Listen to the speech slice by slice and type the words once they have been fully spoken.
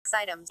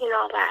and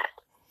all that.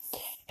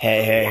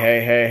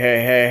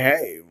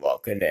 Hey.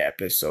 Welcome to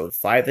episode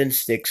 5 and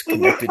 6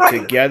 connected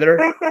together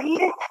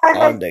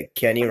on the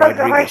Kenny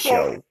Rodriguez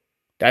Show.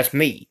 That's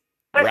me,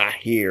 right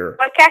here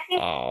What, Cassie?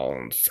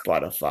 on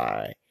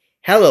Spotify.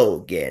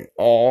 Hello again,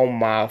 all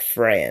my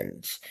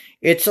friends.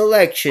 It's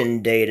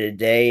election day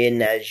today,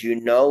 and as you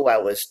know, I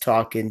was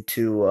talking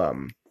to,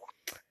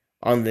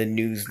 on the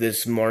news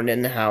this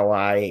morning how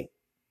I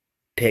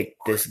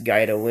picked this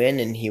guy to win,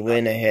 and he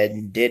went ahead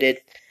and did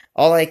it.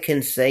 All I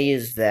can say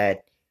is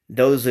that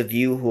those of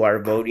you who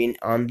are voting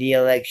on the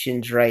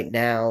elections right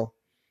now,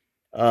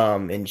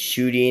 and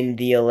shooting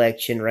the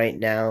election right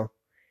now,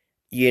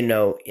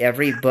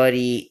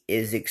 everybody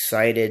is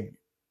excited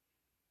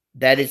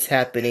that it's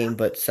happening,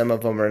 but some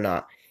of them are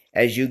not.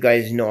 As you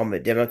guys know, I'm a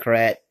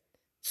Democrat.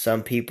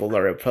 Some people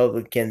are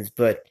Republicans,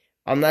 but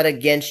I'm not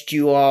against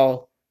you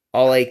all.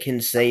 All I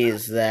can say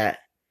is that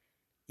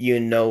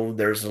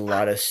there's a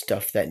lot of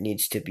stuff that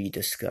needs to be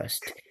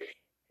discussed.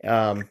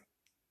 Um,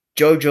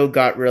 Jojo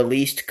got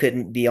released,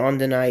 couldn't be on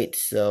tonight,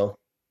 so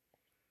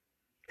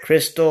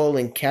Crystal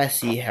and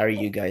Cassie, how are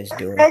you guys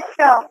doing?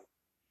 Crystal.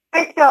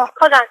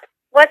 Hold on.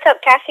 What's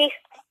up, Cassie?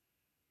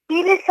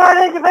 He just called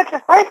us a bunch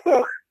of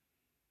horses.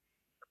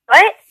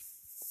 What?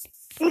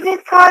 He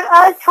just called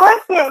us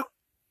horses.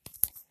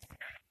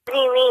 What do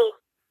you mean?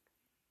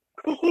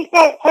 He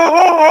said,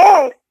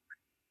 hey.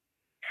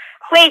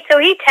 Wait, so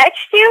he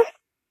texted you?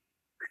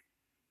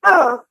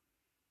 Oh.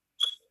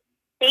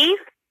 Steve?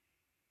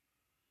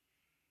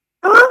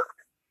 Who?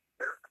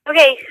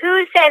 Okay,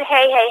 who said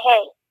hey?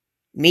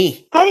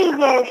 Me. Kenny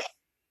did.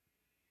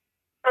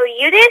 Oh,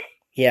 you did?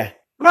 Yeah.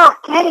 No,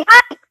 Kenny.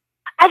 I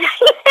thought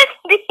you said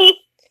me.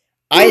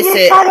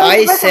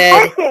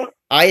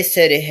 I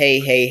said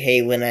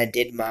hey when I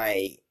did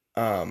my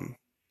Oh.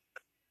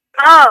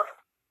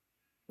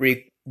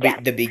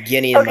 the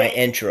beginning of my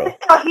intro.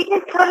 He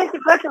just called us a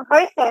bunch of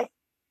horses.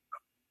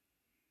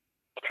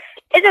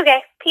 It's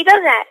okay. He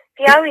does that.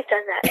 He always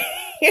does that.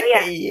 So,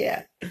 yeah.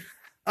 Yeah.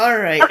 All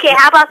right. Okay,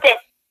 how about this?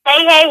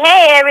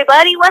 Hey,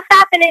 everybody! What's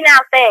happening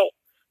out there?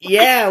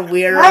 Yeah,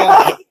 we're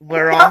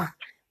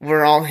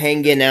all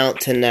hanging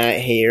out tonight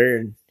here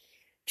and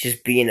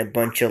just being a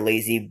bunch of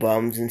lazy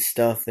bums and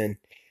stuff, and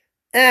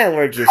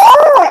we're just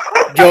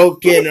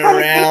joking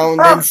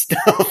around and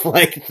stuff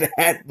like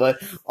that.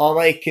 But all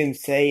I can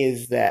say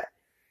is that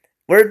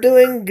we're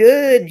doing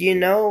good.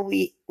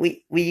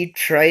 We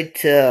tried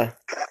to.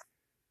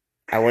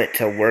 I went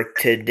to work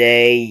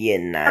today,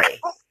 and I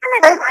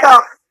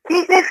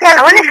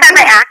want to try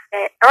my accent.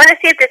 I want to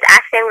see if this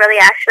accent really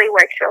actually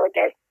works really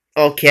good.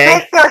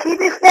 Okay. He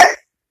just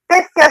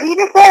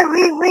said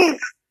wee.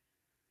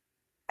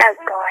 Oh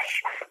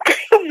gosh.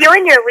 You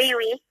and your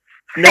wee.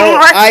 No,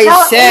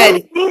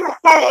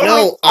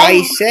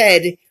 I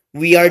said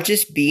we are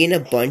just being a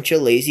bunch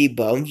of lazy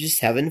bums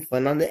just having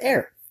fun on the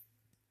air.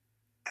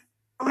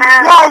 And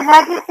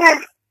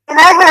I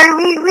heard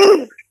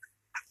wee.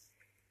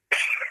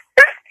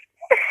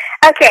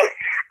 Okay,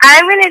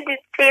 I'm going to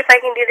see if I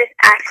can do this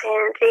accent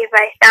and see if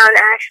I sound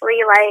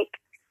actually like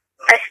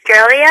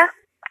Australia.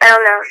 I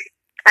don't know.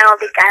 I don't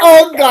think I will.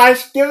 Oh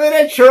gosh, give it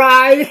a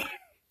try.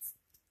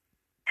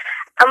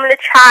 I'm going to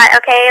try,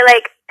 okay,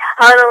 like,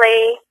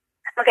 totally.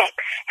 Okay,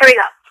 here we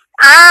go.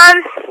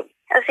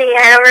 Let's see,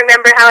 I don't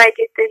remember how I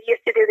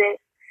used to do this.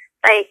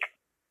 Like,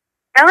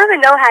 I don't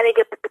even know how to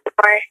do it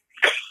before.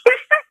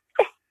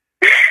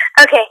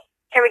 Okay,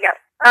 here we go.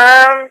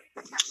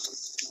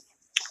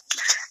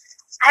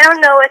 I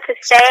don't know what to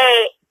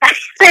say.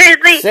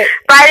 Seriously,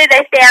 why did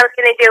I say I was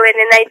going to do it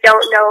and I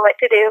don't know what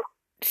to do?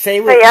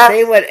 Say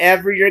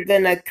whatever you're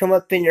going to come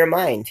up in your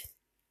mind.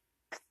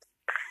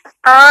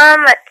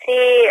 Let's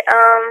see,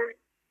 I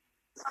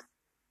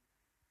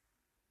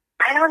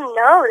don't know,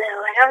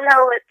 though. I don't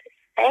know what to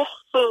say.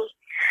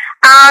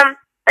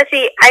 Let's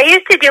see, I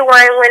used to do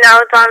one when I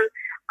was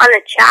on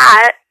the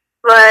chat,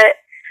 but,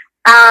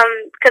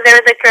 because there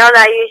was a girl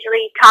that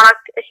usually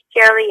talked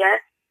Australia,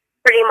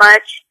 pretty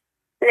much,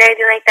 and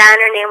everything like that,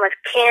 and her name was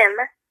Kim.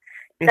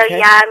 So, Okay.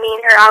 yeah, me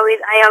and her I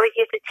always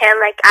used to pretend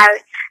like I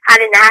had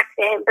an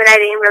accent, but I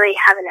didn't really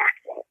have an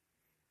accent.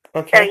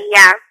 Okay. So,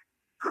 yeah.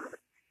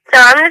 So,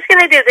 I'm just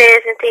going to do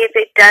this and see if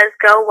it does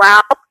go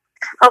well.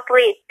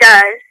 Hopefully it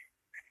does,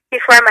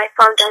 before my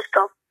phone does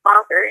go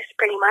bonkers,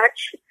 pretty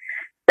much.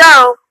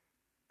 So,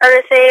 I'm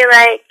going to say,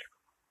 like,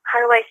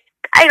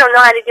 I don't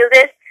know how to do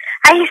this.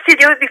 I used to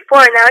do it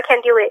before, now I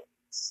can't do it.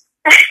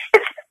 I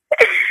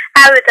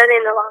haven't done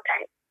it in a long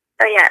time.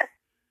 So, yeah.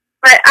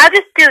 But I'll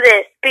just do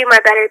this, be my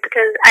better,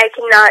 because I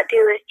cannot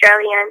do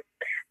Australian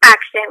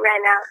accent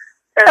right now.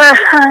 So,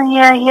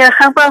 Yeah.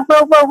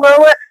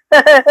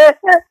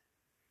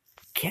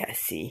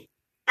 Cassie.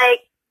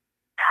 Like,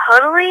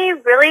 totally,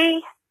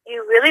 really?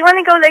 You really want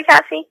to go there,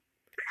 Cassie?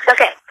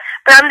 Okay,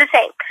 but I'm just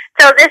saying.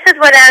 So this is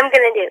what I'm going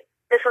to do.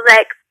 This is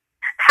like,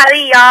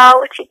 howdy y'all,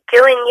 what you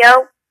doing,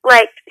 yo?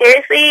 Like,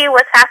 seriously,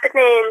 what's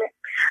happening?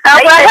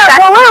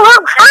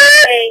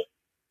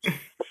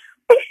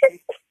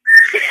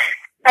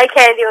 I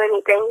can't do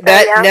anything. So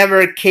That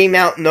never came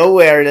out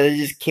nowhere. It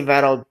just came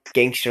out all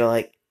gangster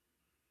like.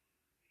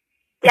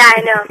 Yeah,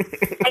 I know.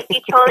 Like,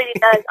 he totally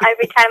does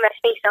every time I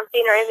say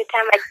something or every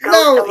time I go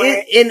No,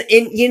 somewhere.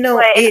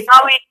 But it's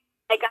always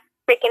like I'm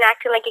freaking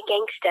acting like a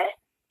gangster.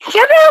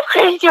 Shut up,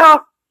 Crystal!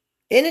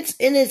 and it's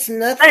But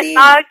nothing. you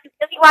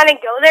really want to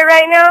go there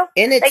right now?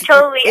 And Like,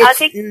 totally. I'll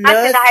take you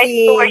back to the high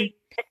school where you...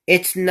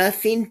 It's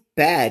nothing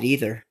bad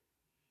either.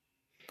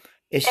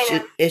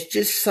 It's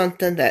just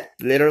something that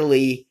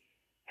literally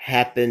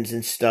happens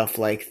and stuff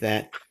like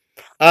that.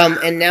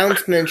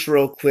 Announcements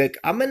real quick.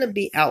 I'm gonna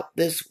be out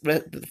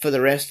for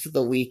the rest of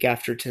the week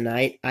after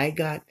tonight. I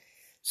got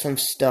some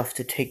stuff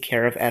to take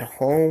care of at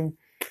home.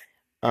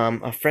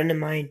 A friend of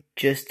mine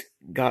just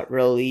got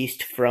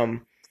released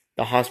from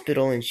the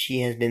hospital and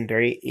she has been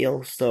very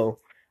ill, so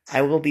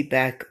I will be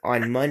back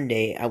on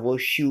Monday. I will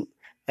shoot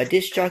a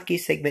disc jockey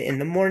segment in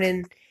the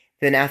morning.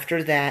 Then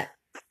after that,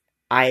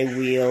 I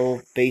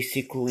will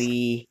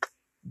basically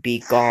be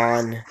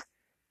gone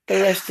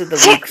the rest of the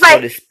week,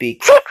 so to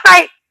speak.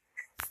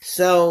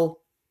 So,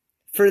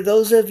 for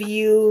those of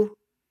you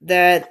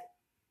that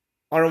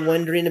are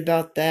wondering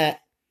about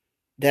that,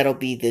 that'll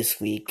be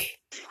this week.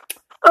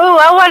 Oh,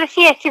 I want to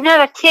see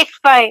another tick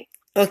fight.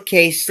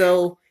 Okay,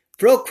 so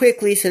real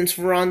quickly, since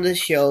we're on the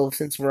show,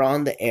 since we're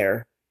on the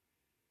air,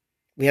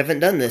 we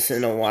haven't done this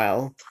in a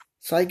while,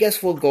 so I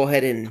guess we'll go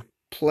ahead and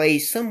play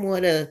some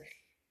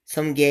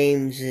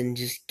games and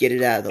just get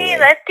it out of the way. Hey,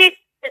 let's do Truth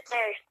or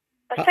Dare.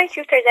 Let's play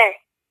Truth or Dare.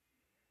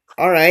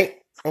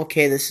 Alright,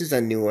 okay, this is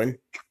a new one.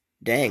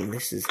 Dang,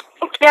 this is...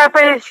 Yeah,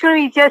 but it's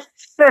really just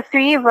the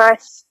three of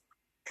us.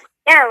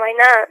 Yeah, why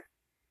not?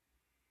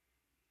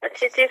 Let's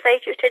just do play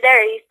Truth or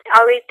Dare. You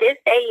always did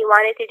say you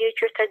wanted to do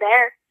Truth or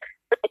Dare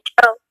with the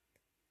show.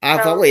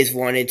 I've always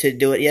wanted to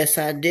do it. Yes,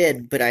 I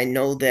did, but I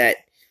know that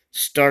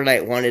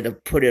Starlight wanted to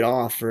put it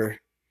off, or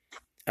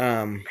I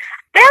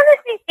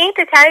honestly think,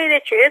 to tell you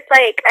the truth,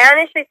 I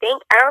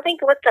don't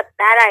think it was a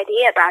bad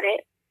idea about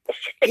it. It's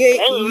just a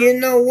game. You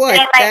know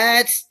what?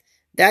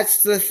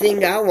 That's the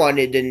thing I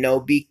wanted to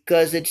know,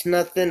 because it's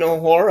nothing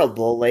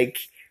horrible. Like,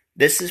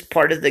 this is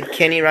part of the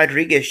Kenny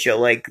Rodriguez show.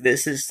 Like,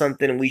 this is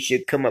something we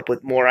should come up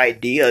with more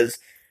ideas.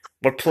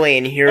 We're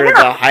playing Here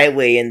the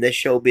Highway and the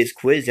Showbiz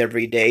Quiz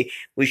every day.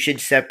 We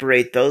should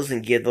separate those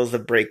and give those a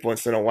break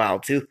once in a while,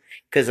 too.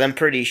 Because I'm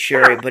pretty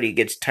sure everybody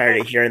gets tired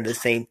of hearing the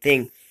same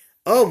thing.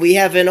 Oh, we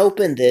haven't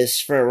opened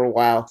this for a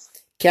while.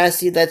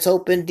 Cassie, let's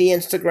open the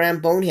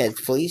Instagram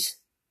Boneheads, please.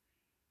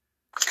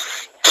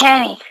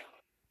 Kenny.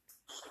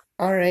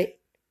 Alright.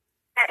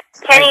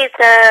 Kenny's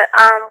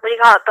what do you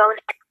call it,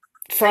 Bonehead.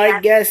 So I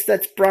guess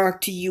that's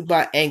brought to you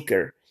by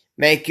Anchor.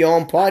 Make your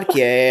own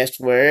podcast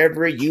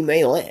wherever you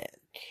may land.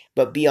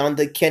 But be on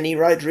the Kenny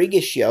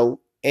Rodriguez show,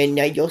 and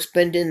now you're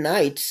spending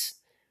nights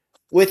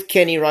with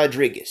Kenny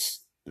Rodriguez.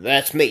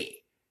 That's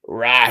me,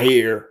 right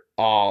here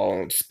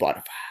on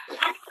Spotify.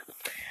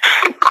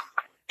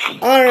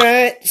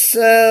 Alright,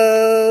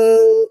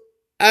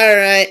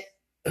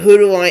 who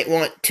do I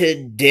want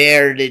to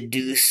dare to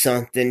do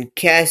something?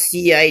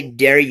 Cassie, I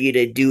dare you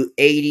to do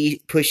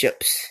 80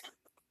 push-ups.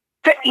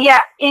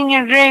 Yeah, in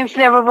your dreams,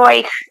 little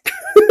boy.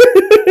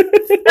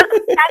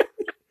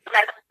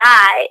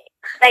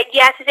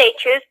 You have to say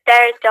truth,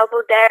 dare,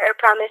 double dare, or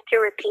promise to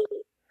repeat.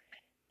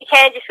 You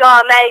can't just go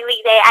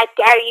automatically say, I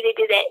dare you to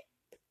do this.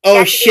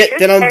 Oh shit,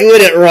 then I'm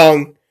doing it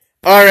wrong.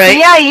 Alright.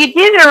 Yeah, you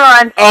did it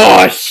wrong.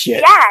 Oh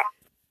shit. Yeah.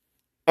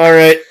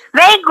 Alright.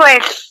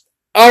 Language.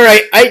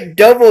 Alright, I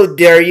double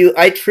dare you,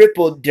 I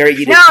triple dare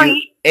you to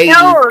do 80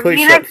 push-ups.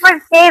 You're not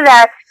supposed to say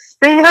that.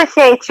 You're supposed to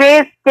say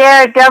truth,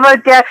 dare, double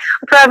dare,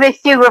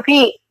 promise to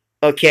repeat.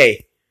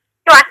 Okay.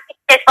 Watch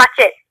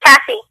it.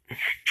 Cassie.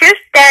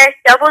 Truth, dare,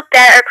 double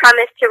dare, or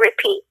promise to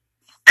repeat.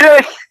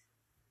 Truth.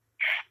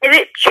 Is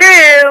it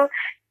true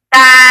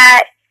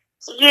that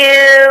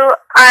you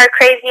are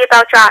crazy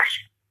about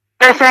Josh?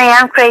 Yes, I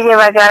am crazy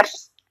about Josh.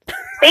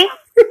 See?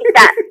 Like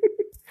that.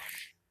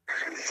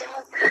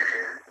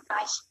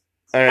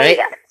 Alright.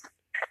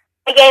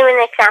 I gave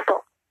an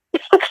example.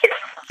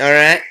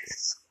 Alright.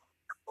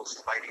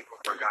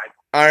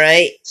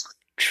 Alright.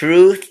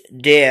 Truth,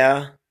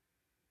 dare,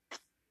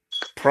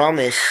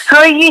 promise to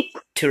repeat.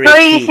 Who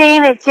are you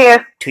saying it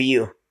to? To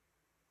you.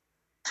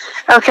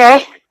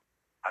 Okay.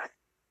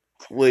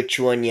 Which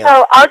one, yeah?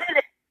 So, I'll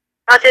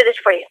do this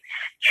for you.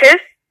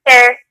 Truth,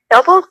 dare,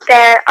 double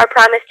dare, or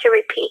promise to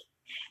repeat.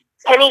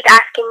 Penny's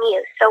asking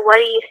you, so what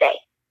do you say?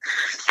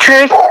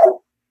 Truth.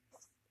 Oh,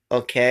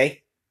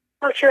 Okay.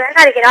 shoot, I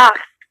gotta get off.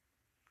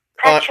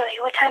 Actually,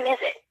 what time is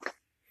it?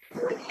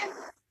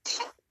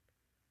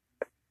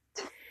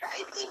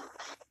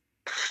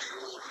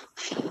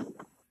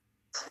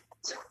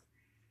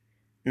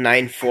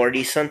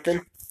 9:40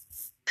 something?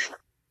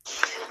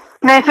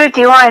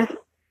 9:51.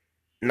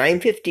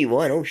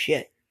 9:51, oh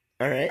shit.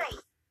 Alright.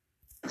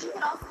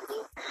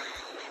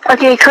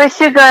 Okay,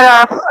 Krista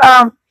got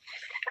off.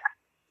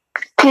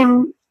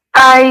 Can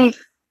I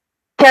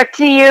talk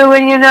to you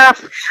when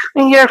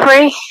you're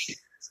free?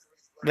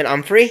 When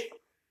I'm free?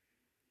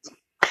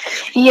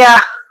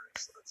 Yeah.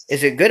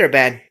 Is it good or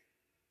bad?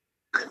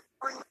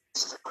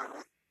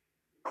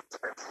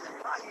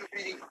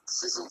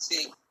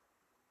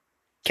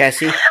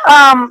 Cassie?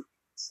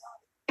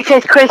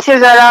 Because Chris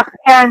is off,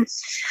 and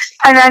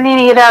I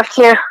need to get off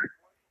too.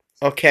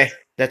 Okay,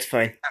 that's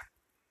fine.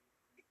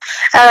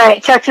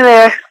 Alright, talk to you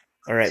later.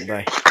 Alright,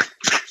 bye.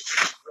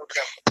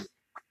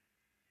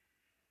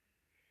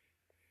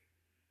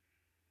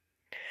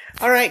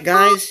 Alright,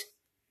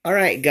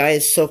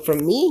 guys. So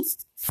from me,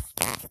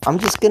 I'm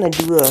just gonna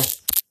do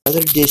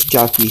another disc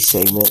jockey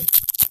segment.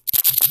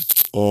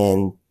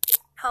 And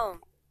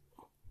home.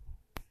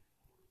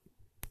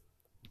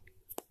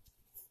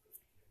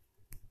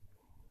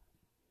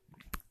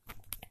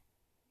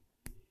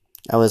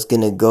 I was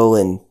gonna go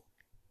and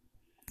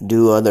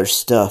do other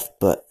stuff,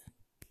 but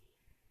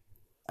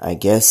I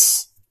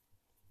guess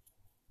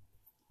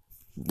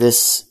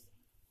this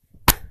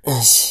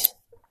is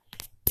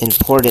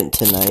important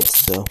tonight,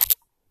 so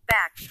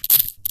Back.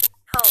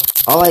 Home.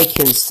 all I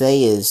can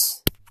say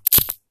is,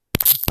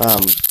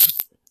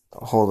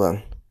 hold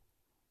on.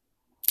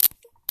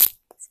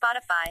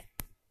 Spotify.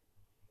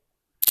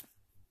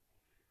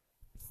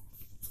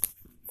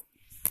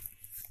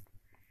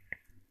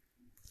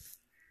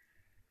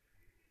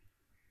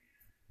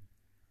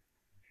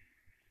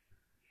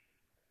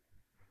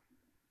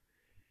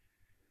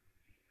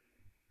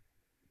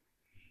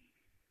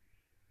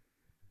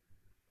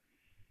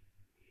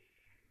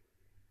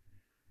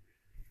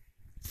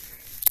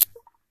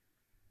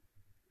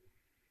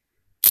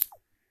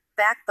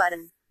 Back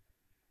button.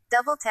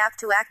 Double tap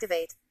to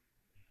activate.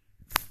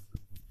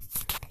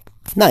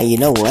 Nah, you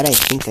know what? I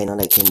think I know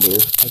what I can do.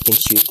 I can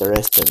shoot the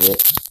rest of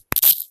it.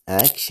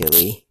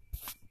 Actually,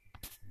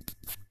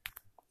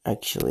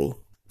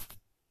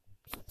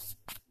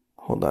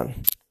 hold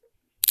on.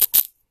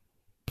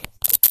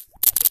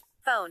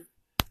 Phone.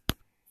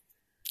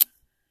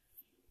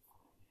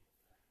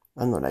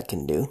 I know what I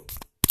can do.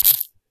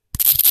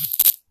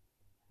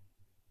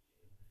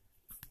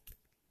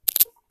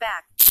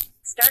 Back.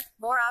 Start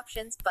more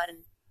options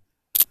button.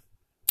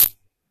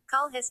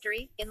 Call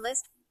history,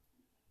 enlist.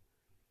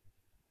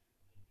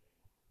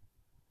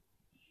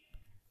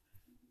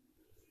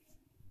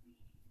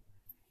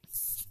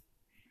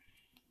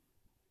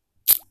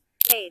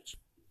 Page.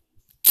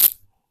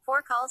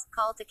 4 calls,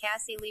 call to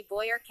Cassie Lee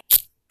Boyer.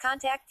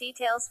 Contact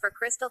details for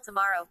Crystal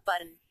tomorrow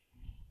button.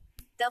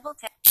 Double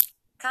tap.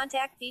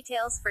 Contact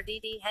details for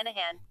Dee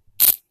Henahan.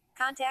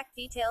 Contact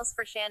details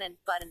for Shannon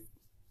button.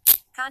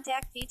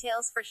 Contact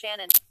details for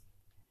Shannon.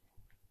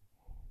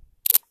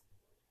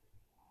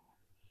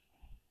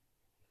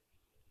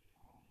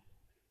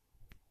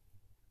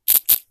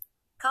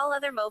 Call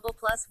other mobile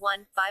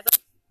 +1 5.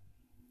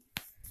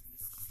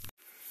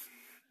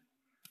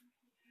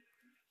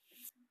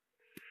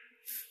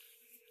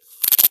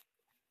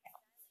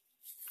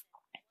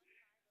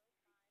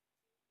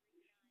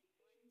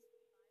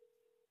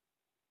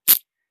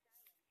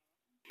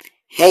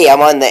 Hey,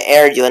 I'm on the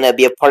air. Do you wanna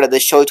be a part of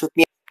the show with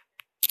me?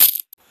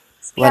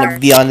 Wanna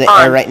be on the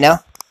air right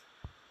now?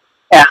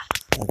 Yeah.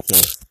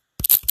 Okay.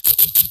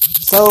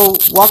 So,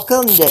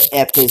 welcome to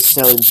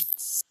episodes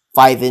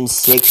 5 and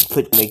 6,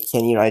 put the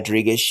Kenny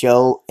Rodriguez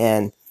show,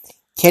 and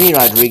Kenny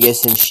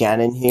Rodriguez and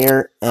Shannon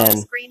here,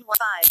 and screen 5.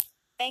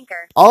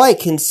 Anchor. all I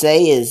can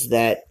say is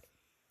that,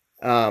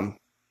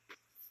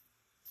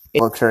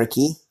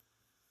 Turkey,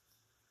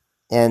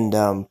 and,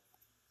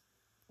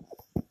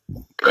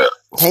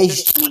 hey,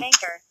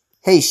 Anchor.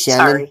 hey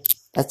Shannon. Sorry.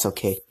 That's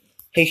okay.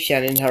 Hey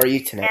Shannon, how are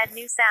you tonight? Add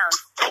new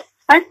sound.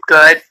 I'm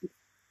good.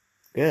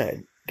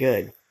 Good.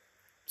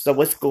 So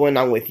what's going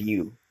on with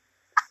you?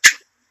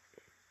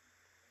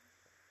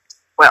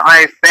 Well,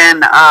 I've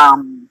been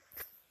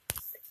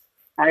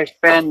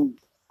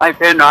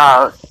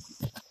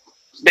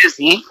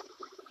busy.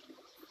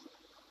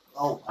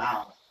 Oh,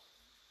 wow.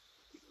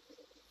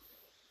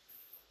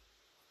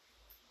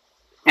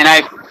 And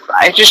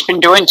I've just been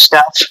doing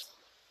stuff.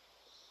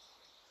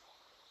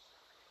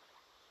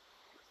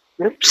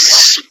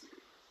 Oops.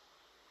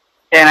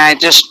 And I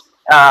just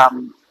I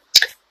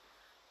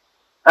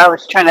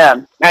was trying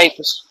to I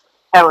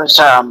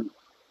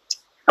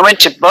went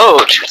to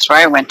vote. That's what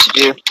I went to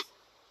do.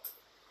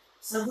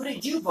 So who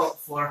did you vote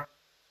for?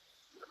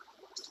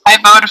 I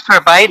voted for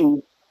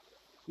Biden.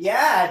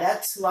 Yeah,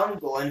 that's who I'm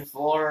going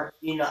for.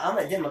 You know, I'm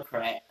a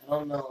Democrat. I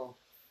don't know.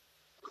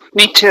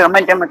 Me too. I'm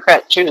a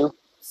Democrat too.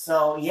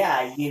 So,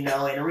 yeah, you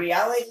know, in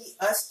reality,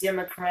 us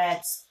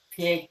Democrats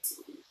picked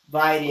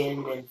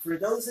Biden. And for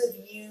those of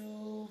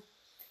you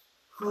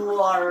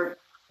who are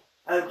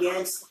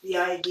against the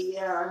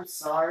idea, I'm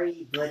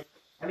sorry. But,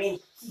 I mean,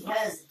 he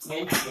has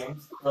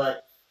intentions.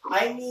 But,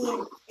 I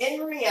mean,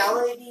 in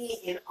reality,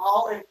 in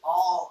all,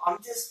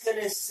 I'm just going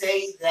to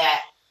say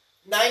that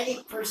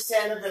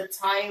 90% of the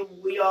time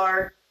we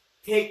are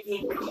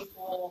picking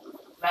people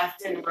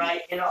left and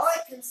right. And all I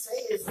can say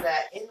is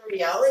that in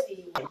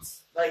reality,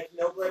 like,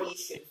 nobody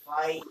should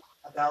fight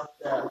about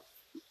the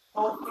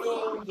whole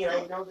thing. You know,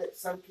 I know that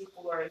some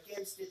people are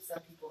against it,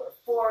 some people are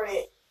for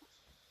it.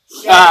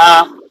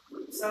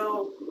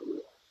 So,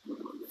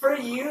 for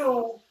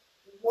you,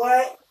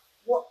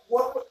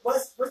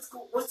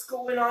 what's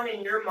going on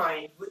in your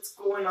mind? What's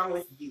going on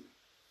with you?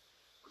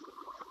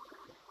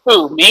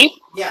 Who, me?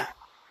 Yeah.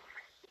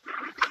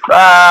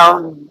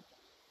 Um,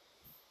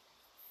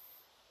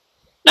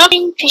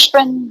 Nothing.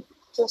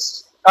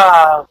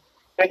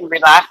 Been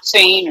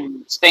relaxing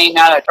and staying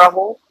out of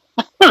trouble.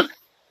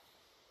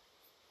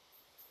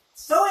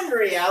 So in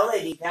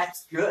reality,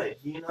 that's good.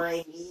 You know what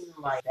I mean?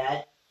 Like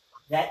that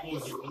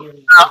is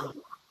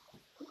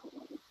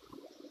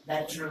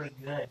that's really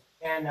good.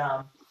 And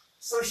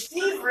so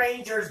Steve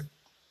Ranger's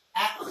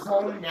at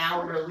home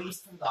now,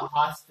 released from the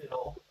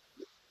hospital,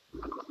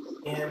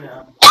 and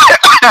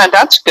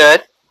That's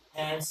good.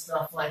 and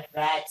stuff like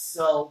that.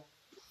 So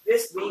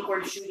this week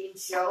we're shooting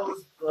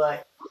shows,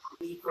 but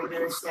week we're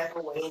gonna step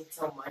away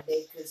until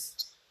Monday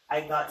because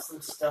I got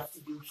some stuff to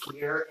do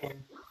here,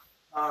 and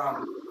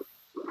um,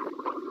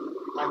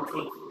 I'm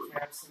taking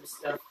care of some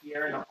stuff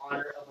here in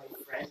honor of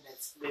my friend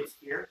that lives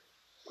here.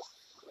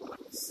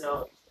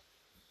 So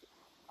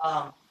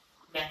um,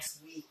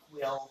 next week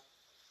we'll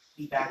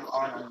be back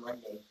on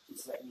Monday.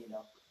 Just letting you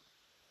know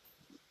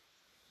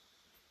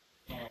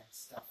and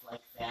stuff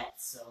like that.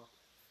 So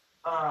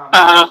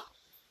Uh,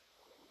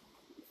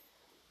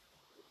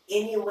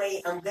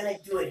 anyway, I'm gonna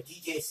do a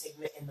DJ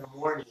segment in the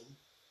morning.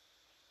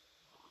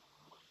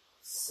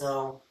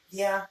 So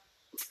yeah.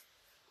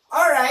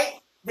 All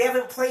right. We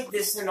haven't played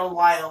this in a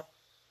while.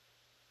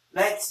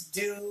 Let's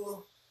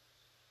do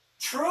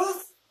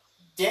truth,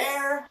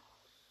 dare.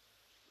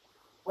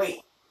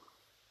 Wait.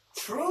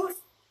 Truth,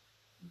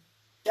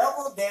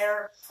 double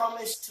dare,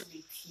 promise to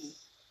repeat.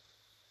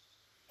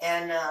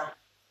 And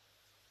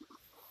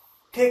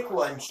pick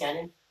one,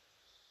 Shannon.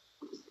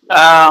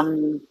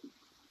 um,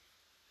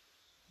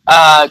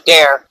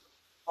 Dare.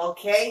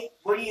 Okay.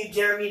 What do you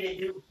dare me to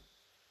do?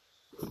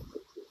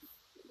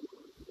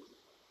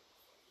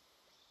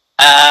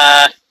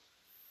 Uh,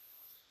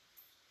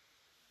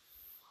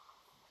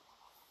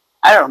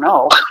 I don't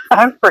know.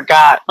 I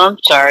forgot. I'm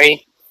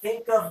sorry.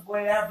 Think of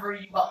whatever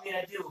you want me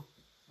to do.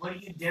 What do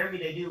you dare me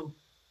to do?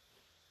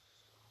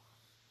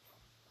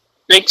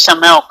 Drink some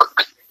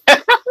milk.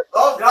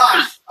 Oh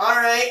gosh. All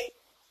right.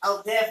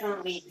 I'll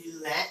definitely do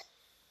that.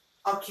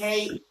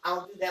 Okay.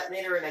 I'll do that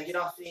later when I get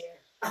off the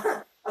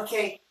air.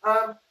 Okay.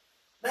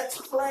 Let's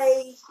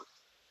play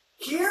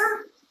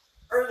Here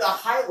or the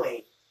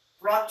Highway.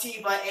 Brought to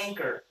you by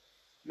Anchor.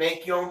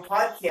 Make your own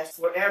podcast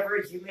wherever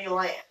you may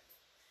land.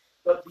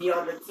 But be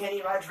on the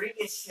Kenny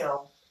Rodriguez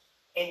show.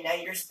 And now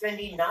you're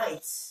spending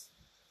nights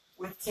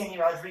with Kenny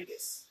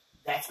Rodriguez.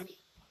 That's me.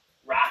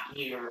 Right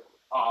here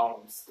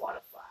on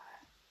Spotify.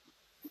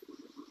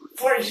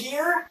 For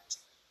Here,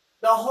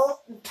 the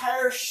whole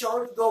entire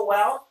show to go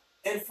well,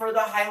 and for the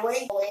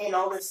highway and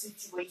all the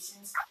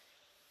situations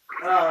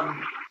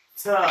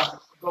to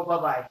go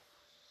bye-bye.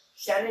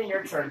 Shannon,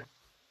 your turn.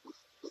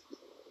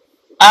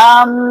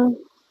 Um,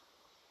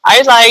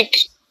 I like,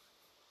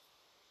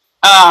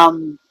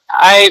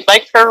 I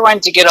like for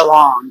everyone to get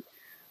along.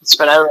 That's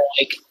what I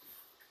like.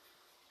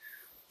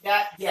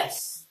 That,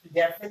 yes,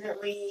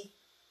 definitely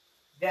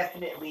that,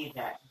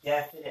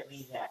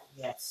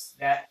 yes,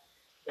 that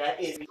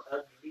is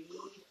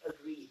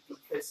agreed,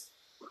 because,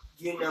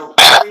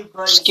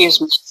 everybody's,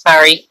 Excuse me.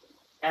 Sorry.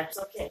 that's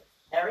okay,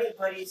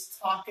 everybody's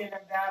talking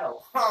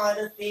about a lot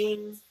of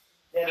things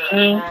that are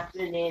Mm,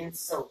 happening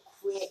so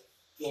quick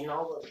and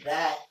all of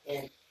that,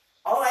 and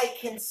all I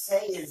can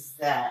say is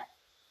that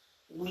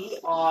we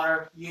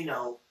are, we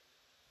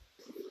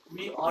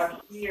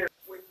are here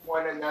with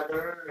one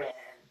another,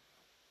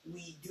 and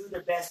we do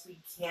the best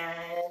we can,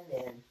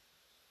 and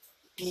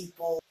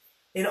people.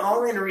 And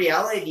all in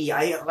reality,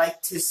 I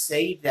like to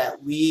say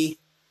that we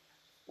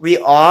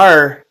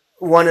are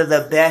one of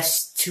the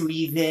best to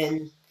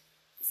even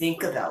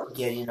think about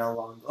getting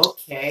along.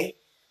 Okay,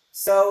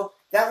 so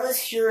that was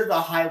Here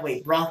the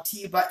Highway, brought to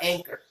you by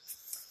Anchor.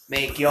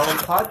 Make your own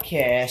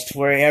podcast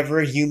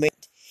wherever you may,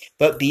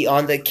 but be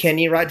on the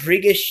Kenny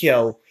Rodriguez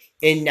show.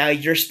 And now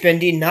you're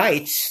spending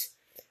nights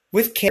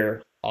with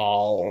Kenny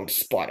all on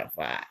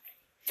Spotify.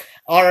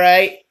 All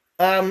right,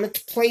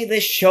 let's play the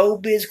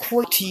showbiz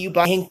quiz to you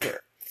by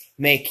Anchor.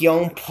 Make your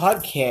own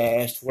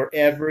podcast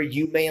wherever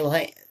you may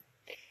land,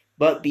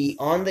 but be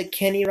on the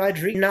Kenny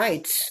Rodriguez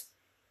nights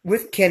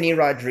with Kenny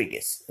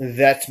Rodriguez.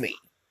 That's me,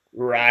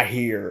 right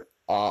here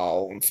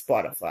on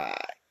Spotify.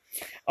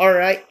 All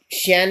right,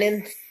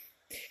 Shannon.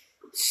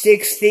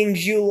 6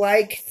 things you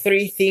like,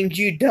 3 things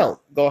you don't.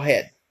 Go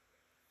ahead.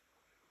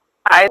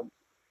 I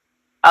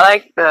I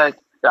like the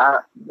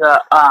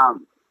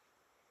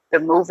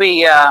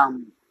movie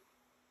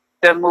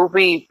the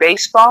movie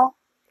Baseball.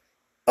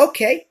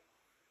 Okay.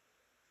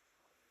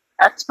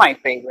 That's my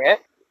favorite.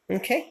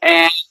 Okay.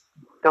 And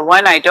the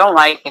one I don't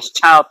like is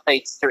Child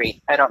Plays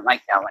 3. I don't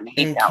like that one. I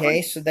hate that one.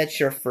 Okay, so that's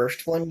your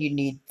first one. You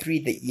need 3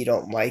 that you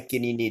don't like,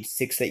 and you need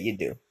 6 that you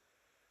do.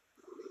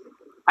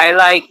 I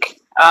like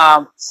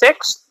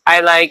 6. I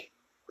like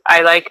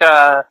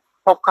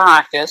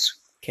Pocahontas.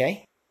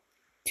 Okay.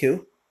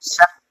 2.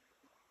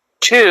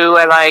 2.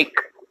 I like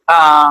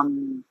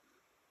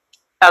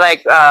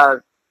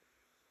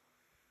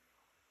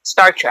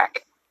Star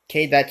Trek.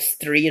 Okay, that's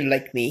 3,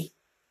 like me.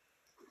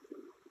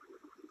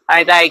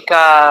 I like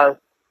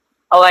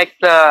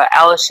the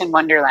Alice in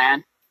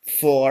Wonderland.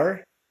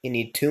 4. You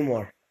need two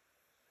more.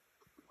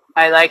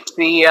 I like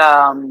the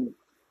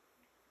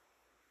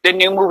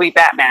new movie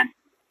Batman.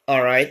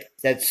 All right,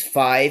 that's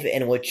five.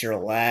 And what's your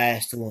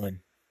last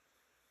one?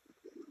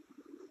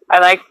 I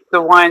like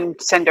the one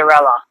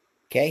Cinderella.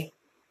 Okay.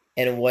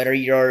 And what are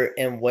your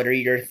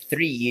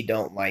three you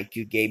don't like?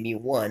 You gave me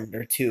one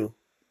or two.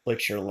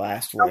 What's your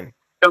last one?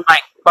 Don't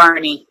like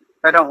Barney.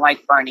 I don't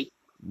like Barney.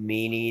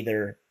 Me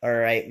neither. All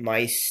right,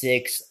 my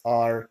six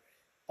are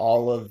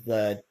all of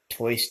the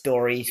Toy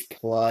Stories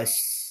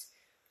plus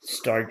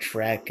Star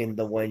Trek and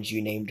the ones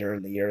you named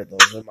earlier.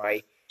 Those are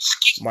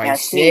my Yeah,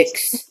 sneeze.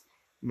 six.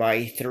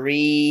 My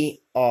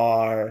three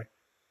are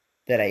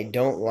that I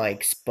don't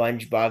like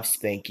SpongeBob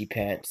Spanky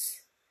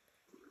Pants.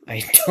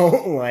 I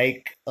don't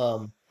like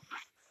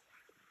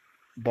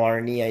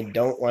Barney. I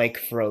don't like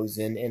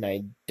Frozen, and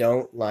I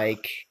don't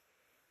like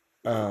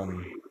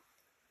um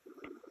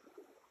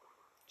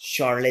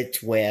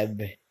Charlotte's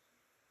Web,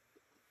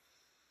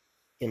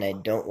 and I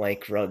don't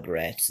like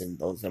Rugrats. And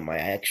those are my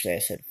actually I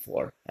said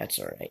four. That's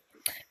all right.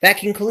 That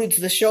concludes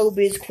the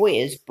Showbiz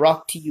Quiz,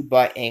 brought to you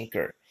by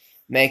Anchor.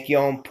 Make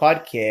your own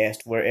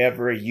podcast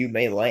wherever you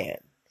may land,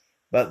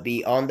 but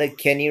be on the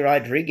Kenny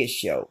Rodriguez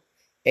Show.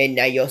 And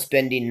now you're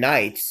spending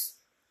nights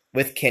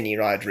with Kenny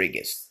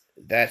Rodriguez.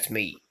 That's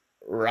me,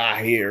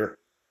 right here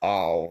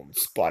on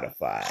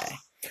Spotify.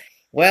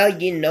 Well,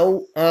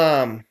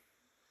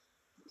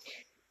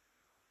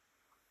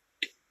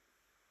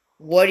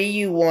 what do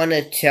you want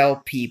to tell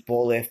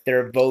people if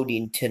they're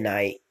voting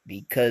tonight?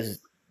 Because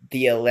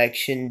the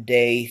election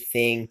day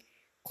thing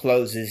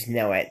closes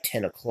now at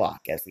 10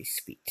 o'clock as we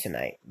speak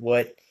tonight.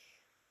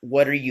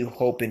 What are you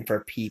hoping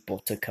for people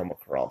to come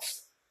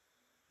across?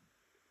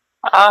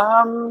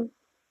 Um,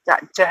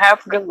 to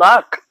have good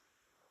luck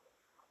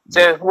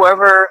to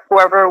whoever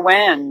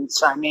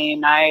wins. I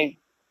mean, I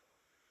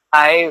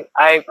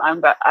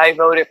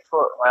voted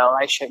for. Well,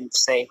 I shouldn't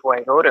say who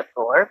I voted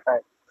for,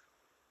 but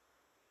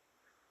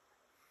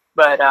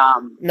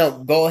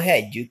No, go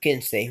ahead. You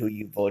can say who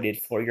you voted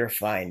for. You're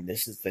fine.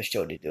 This is the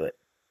show to do it.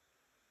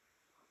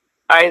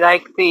 I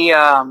like the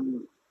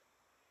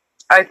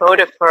I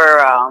voted for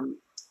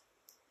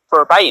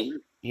Biden.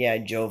 Yeah,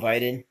 Joe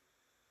Biden.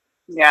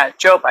 Yeah,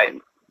 Joe Biden.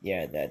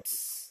 Yeah,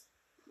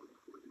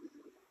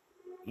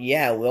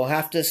 yeah, we'll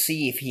have to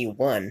see if he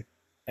won.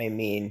 I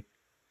mean,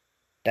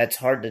 that's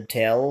hard to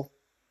tell.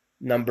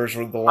 Numbers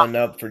were going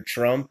up for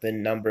Trump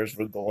and numbers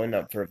were going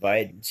up for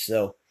Biden.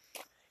 So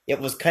it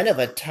was kind of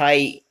a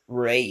tight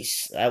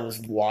race. I was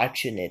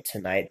watching it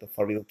tonight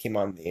before we came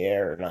on the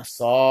air, and I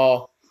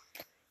saw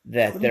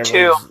that Me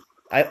too.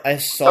 I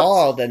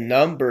saw the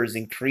numbers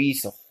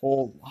increase a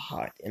whole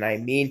lot. And I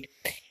mean,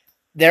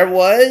 there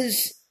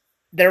was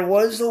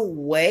a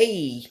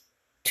way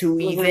to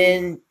Mm-hmm.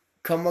 even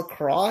come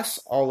across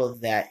all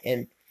of that.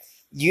 And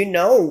you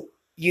know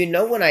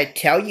when I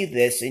tell you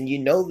this, and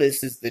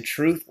this is the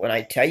truth when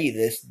I tell you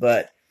this,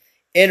 but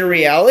in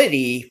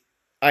reality,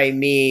 I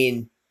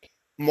mean,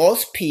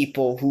 most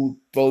people who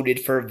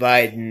voted for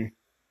Biden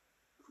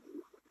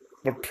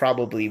were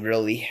probably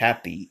really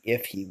happy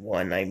if he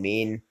won. I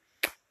mean,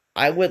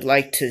 I would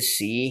like to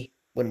see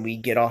when we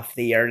get off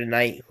the air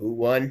tonight who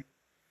won,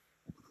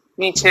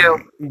 Me too.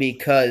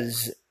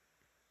 because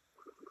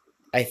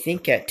I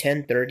think at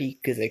 10:30,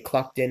 because I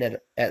clocked in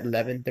at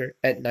 11:30,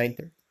 at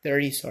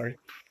 9:30. Sorry,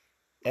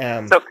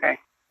 It's um, okay.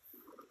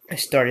 I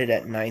started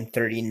at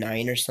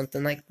 9:39 or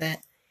something like that.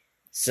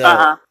 Uh So,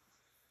 huh.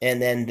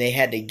 and then they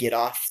had to get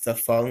off the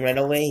phone right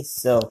away.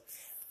 So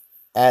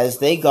as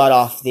they got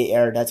off the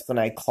air, that's when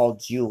I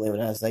called you,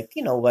 and I was like,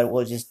 you know what,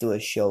 we'll just do a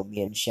show,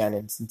 me and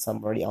Shannon, since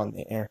I'm already on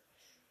the air.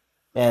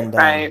 And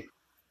Right.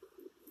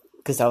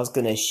 because I was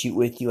gonna shoot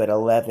with you at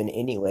 11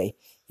 anyway.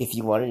 If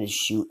you wanted to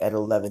shoot at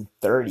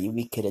 11:30,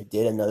 we could have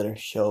did another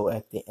show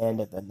at the end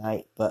of the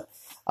night. But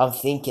I'm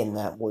thinking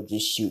that we'll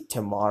just shoot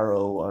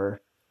tomorrow,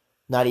 or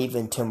not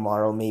even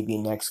tomorrow, maybe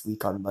next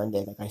week on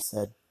Monday. Like I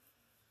said,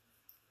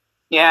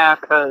 Yeah,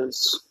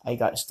 cause I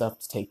got stuff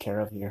to take care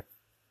of here.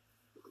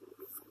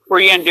 what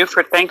are you gonna do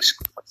for thanks?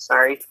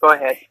 Sorry. Go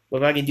ahead.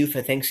 What am I gonna do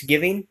for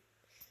Thanksgiving?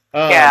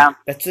 Yeah.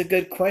 That's a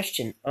good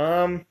question.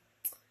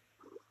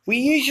 We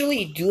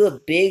usually do a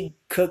big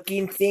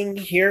cooking thing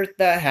here at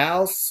the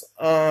house.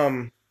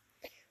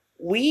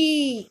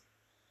 We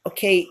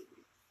okay.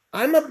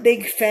 I'm a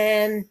big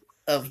fan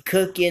of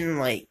cooking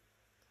like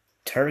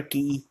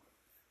turkey,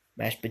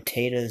 mashed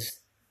potatoes,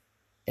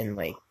 and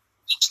like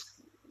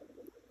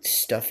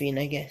stuffing,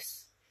 I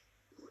guess.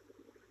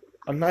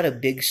 I'm not a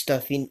big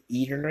stuffing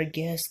eater, I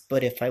guess,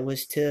 but if I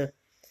was to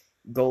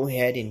go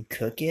ahead and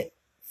cook it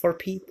for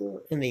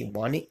people and they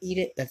want to eat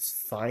it,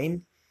 that's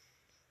fine.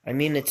 I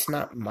mean, it's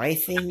not my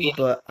thing,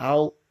 but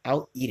I'll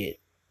eat it.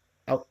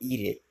 I'll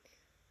eat it.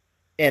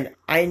 And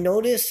I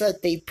noticed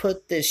that they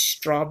put this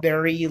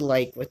strawberry,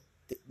 like with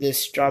this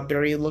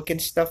strawberry looking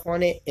stuff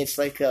on it. It's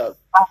like a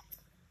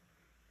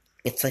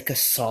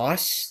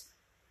sauce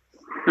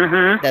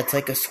Mhm. that's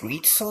like a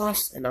sweet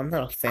sauce, and I'm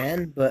not a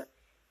fan, but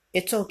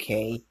it's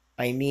okay.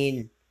 I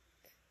mean,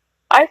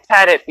 I've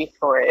had it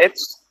before.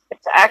 It's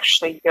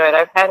actually good.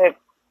 I've had it.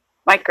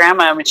 My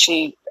grandma when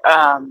she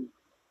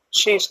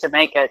she used to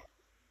make it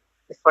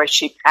before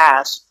she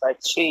passed, but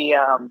she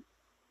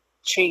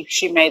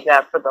made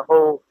that for the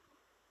whole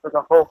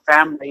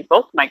family.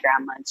 Both my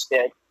grandmas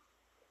did.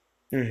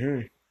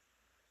 Mm-hmm.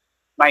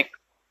 My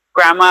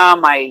grandma,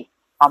 my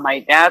on my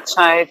dad's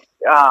side,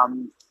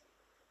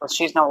 well,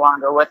 she's no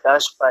longer with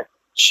us, but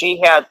she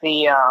had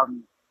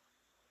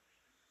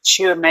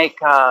she would make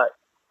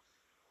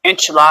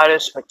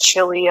enchiladas with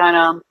chili on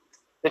them.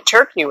 The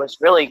turkey was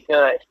really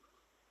good.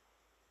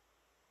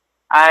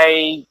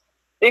 I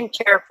didn't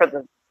care for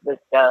the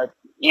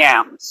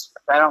yams.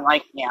 I don't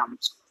like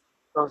yams.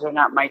 Those are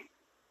not my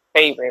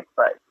favorite,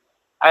 but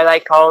I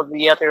like all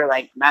the other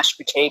like mashed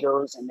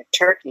potatoes and the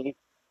turkey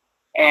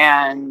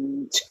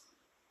and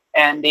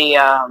and the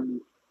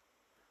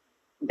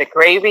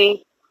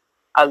gravy.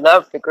 I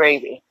love the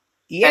gravy,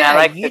 and I Yeah,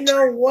 like the you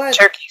know what?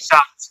 turkey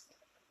sauce.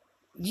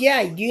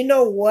 Yeah, you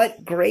know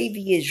what?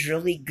 Gravy is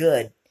really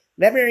good.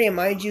 Let me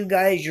remind you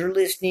guys, you're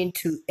listening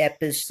to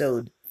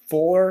episode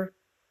 4,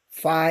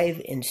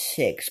 5, and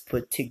 6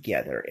 put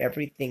together.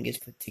 Everything is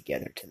put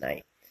together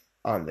tonight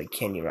on the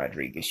Kenny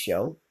Rodriguez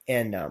show.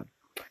 And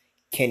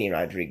Kenny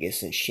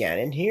Rodriguez and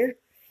Shannon here.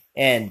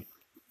 And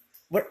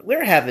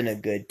we're having a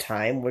good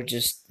time. We're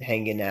just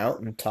hanging out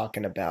and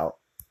talking about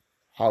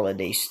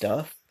holiday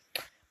stuff.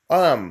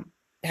 Um,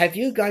 have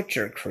you got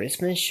your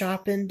Christmas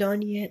shopping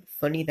done yet?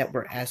 Funny that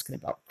we're asking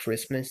about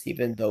Christmas,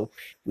 even though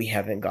we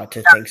haven't got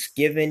to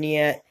Thanksgiving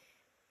yet.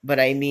 But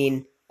I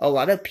mean, a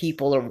lot of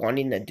people are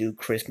wanting to do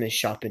Christmas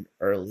shopping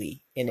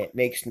early, and it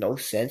makes no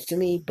sense to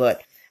me.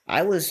 But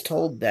I was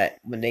told that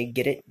when they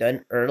get it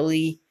done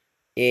early,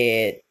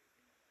 it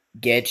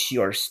gets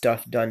your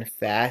stuff done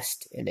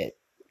fast, and it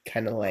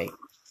kind of like,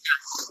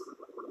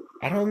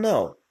 I don't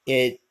know.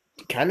 It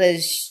kind of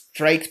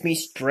strikes me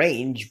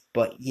strange,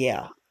 but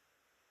yeah.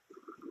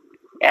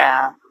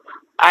 Yeah,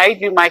 I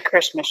do my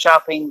Christmas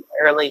shopping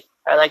early.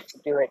 I like to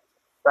do it,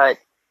 but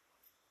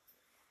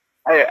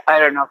I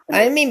don't know if I'm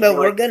I able mean, to but do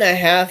we're it. gonna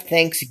have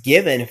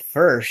Thanksgiving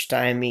first.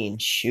 I mean,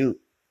 shoot.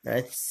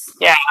 That's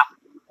Yeah,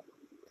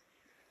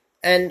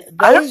 and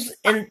I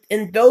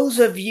don't. those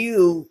of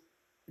you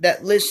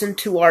that listen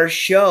to our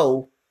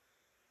show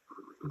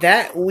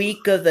that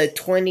week of the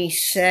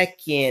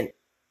 22nd,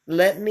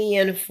 let me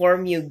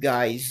inform you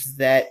guys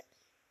that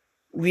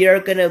we are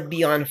gonna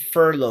be on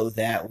furlough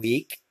that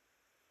week.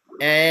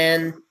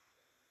 And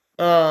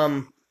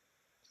um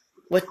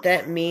what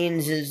that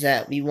means is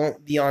that we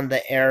won't be on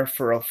the air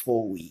for a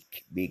full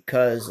week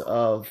because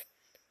of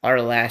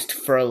our last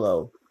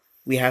furlough.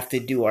 We have to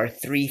do our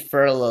 3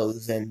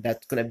 furloughs, and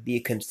that's going to be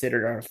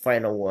considered our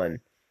final one.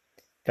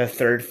 The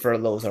third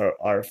furloughs are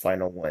our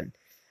final one.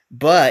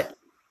 But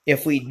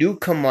if we do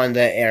come on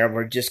the air,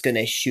 we're just going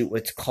to shoot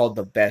what's called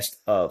the best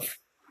of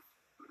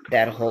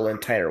that whole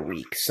entire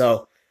week.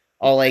 So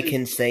all I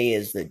can say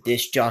is the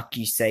disc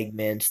jockey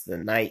segments, the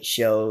night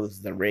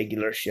shows, the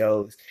regular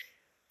shows,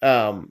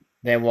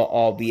 they will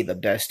all be the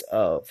best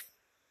of.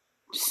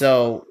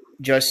 So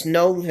just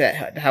know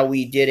that how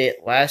we did it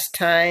last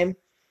time,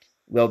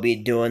 we'll be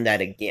doing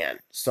that again.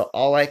 So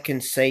all I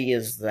can say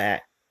is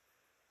that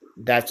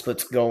that's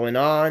what's going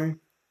on,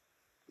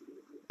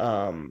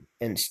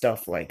 and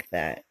stuff like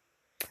that.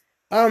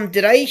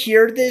 Did I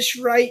hear this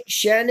right,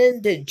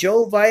 Shannon? Did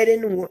Joe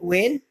Biden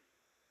win?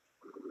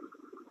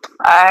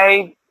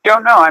 I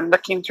don't know. I'm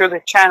looking through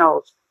the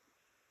channels.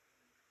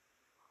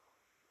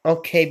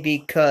 Okay,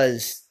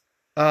 because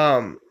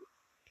um,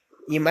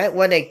 you might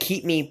want to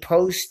keep me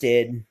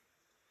posted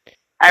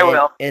I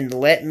will. and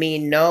let me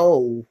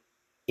know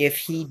if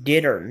he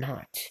did or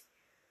not.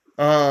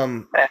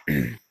 Um, Uh,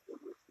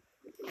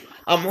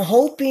 I'm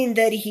hoping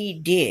that he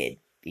did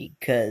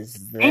because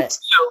Me that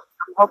too.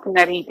 I'm hoping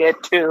that he did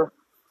too.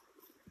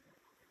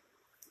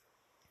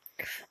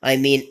 I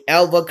mean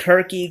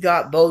Albuquerque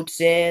got votes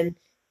in,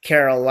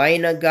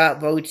 Carolina got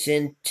votes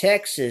in,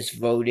 Texas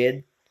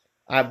voted,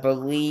 I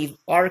believe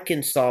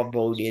Arkansas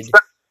voted.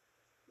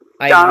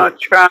 I Donald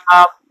Trump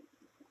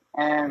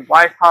and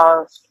White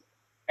House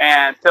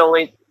and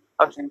Philly.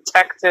 I was in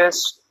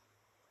Texas,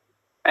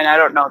 and I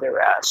don't know the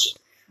rest.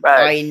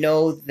 But I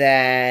know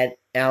that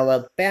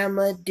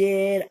Alabama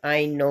did.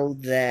 I know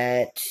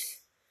that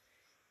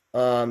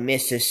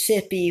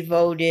Mississippi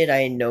voted.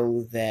 I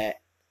know that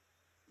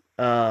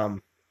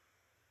um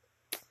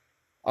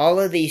all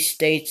of these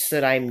states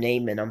that I'm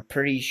naming, I'm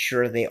pretty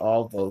sure they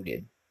all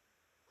voted.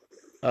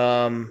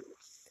 Um,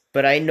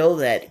 but I know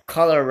that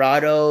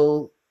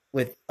Colorado,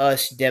 with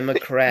us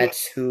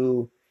Democrats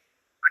who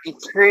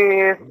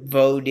 43,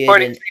 voted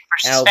in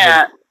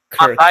 43% on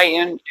Albuquerque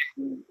Biden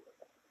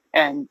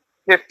and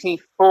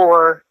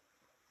 54,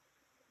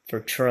 for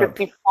Trump.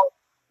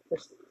 54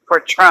 for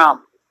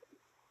Trump.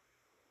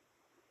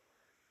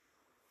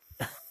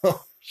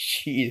 Oh,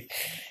 jeez.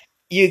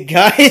 You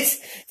guys,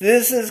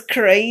 this is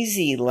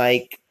crazy.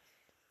 Like,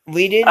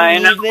 we didn't I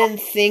know. even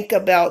think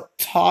about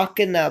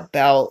talking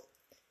about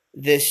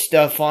this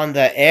stuff on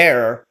the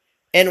air.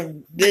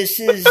 And this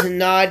is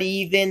not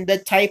even the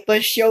type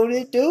of show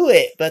to do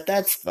it, but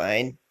that's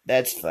fine.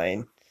 That's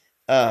fine.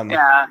 Um,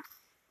 Yeah.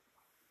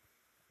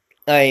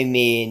 I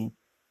mean,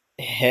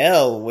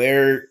 hell,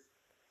 we're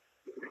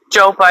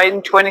Joe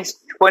Biden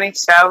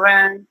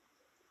 27,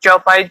 Joe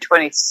Biden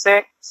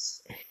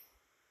 26,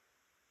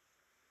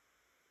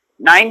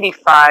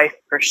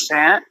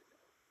 95%,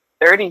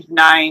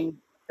 39%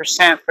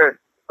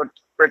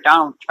 for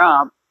Donald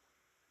Trump,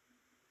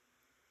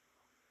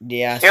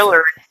 yeah.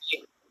 Hillary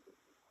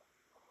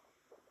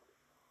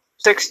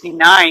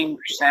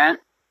 69%,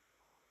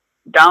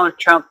 Donald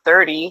Trump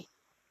 30,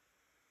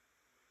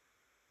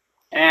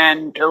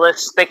 and the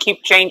list, they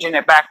keep changing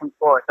it back and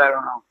forth. I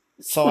don't know.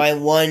 So I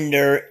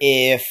wonder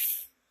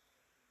if,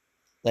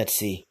 let's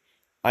see,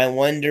 I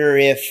wonder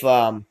if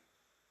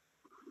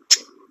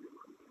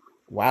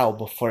wow,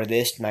 before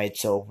this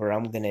night's over,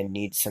 I'm gonna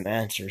need some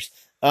answers.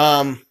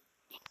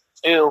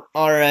 Ew.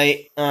 All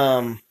right.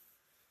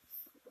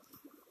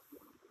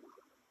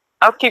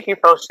 I'll keep you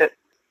posted.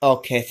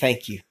 Okay,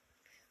 thank you.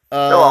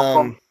 You're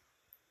welcome.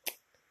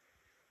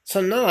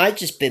 So no, I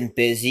just been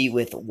busy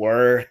with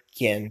work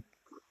and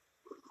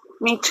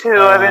Me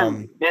too. I've been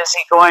um. busy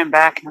going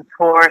back and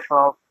forth.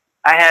 Well,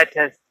 I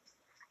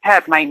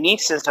had my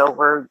nieces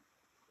over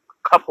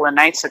a couple of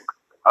nights ago.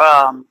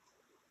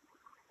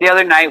 The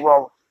other night,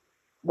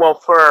 well,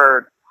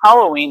 for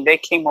Halloween, they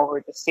came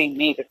over to see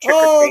me to trick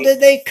or Oh, treat.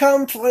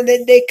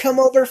 Did they come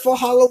over for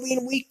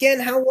Halloween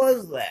weekend? How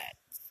was that?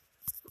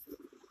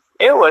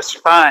 It was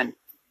fun.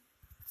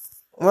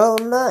 Well,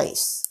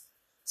 nice.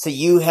 So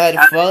you had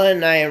Uh,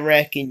 fun, I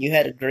reckon. You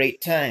had a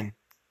great time.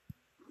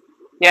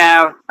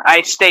 yeah,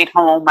 I stayed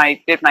home.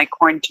 I did my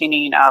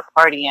quarantining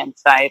party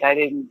inside. I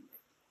didn't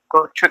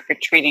go trick or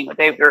treating.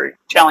 They were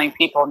telling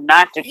people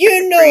not to trick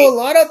or You know, a treat.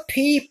 lot of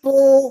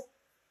people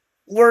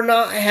were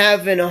not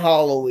having a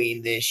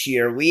Halloween this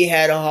year. We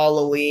had a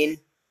Halloween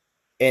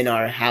in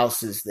our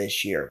houses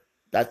this year.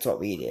 That's what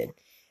we did.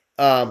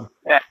 Um,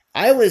 Yeah,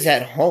 I was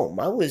at home.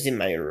 I was in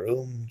my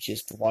room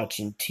just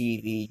watching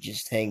TV,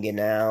 just hanging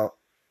out,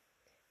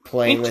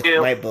 me playing with too.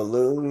 my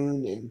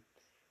balloon, and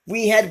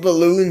we had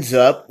balloons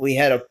up. We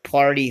had a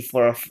party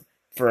for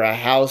a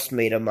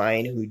housemate of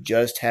mine who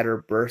just had her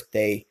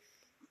birthday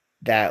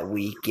that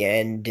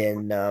weekend,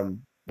 and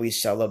we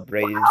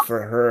celebrated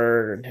for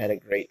her and had a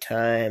great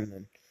time.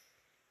 And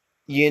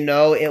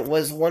it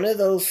was one of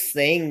those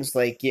things.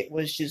 Like it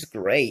was just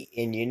great,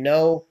 and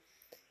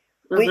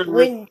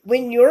Hmm.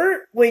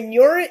 when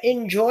you're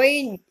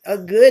enjoying a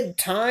good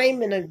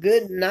time and a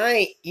good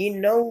night, you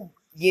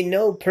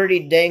know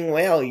pretty dang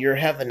well you're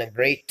having a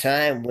great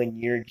time when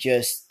you're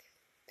just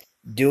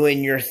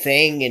doing your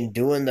thing and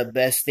doing the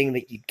best thing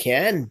that you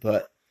can.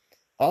 But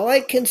all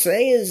I can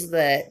say is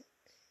that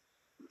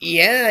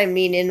yeah, I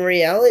mean in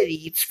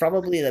reality it's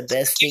probably the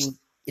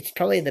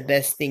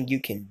best thing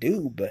you can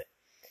do, but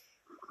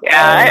Yeah,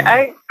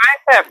 um I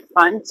had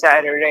fun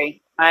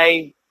Saturday.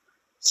 I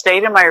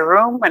stayed in my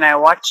room and I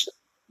watched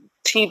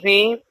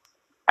TV.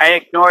 I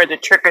ignored the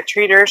trick or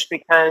treaters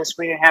because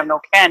we didn't have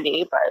no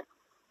candy, but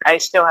I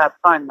still have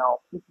fun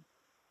though.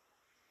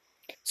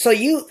 so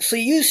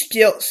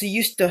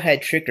you still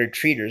had trick or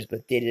treaters,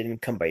 but they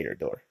didn't come by your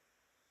door.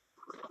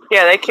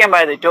 Yeah, they came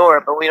by the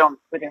door, but we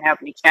didn't have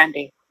any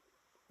candy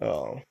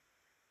Oh.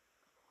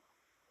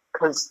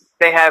 because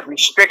they have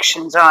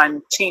restrictions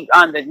on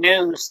on the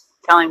news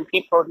telling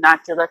people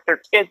not to let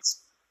their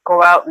kids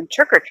go out and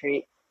trick or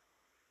treat.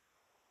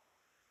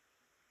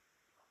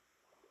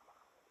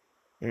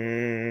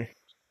 Mm,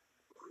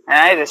 And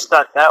I just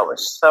thought that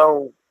was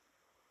so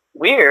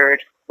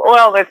weird.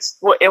 Well,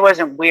 it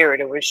wasn't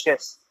weird. It was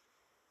just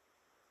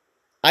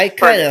I for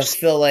kind their. of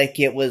feel like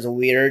it was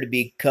weird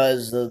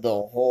because of the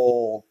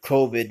whole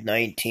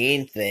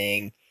COVID-19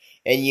 thing.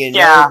 And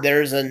Yeah,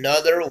 there's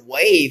another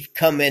wave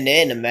coming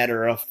in, a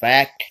matter of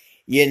fact.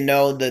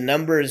 The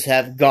numbers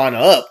have gone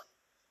up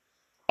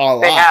a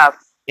they lot. have.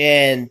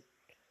 And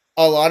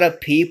a lot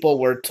of people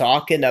were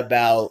talking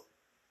about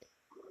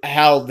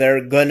how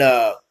they're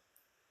gonna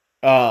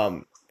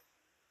um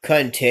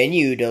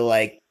continue to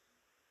like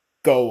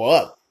go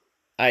up,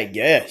 I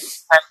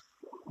guess.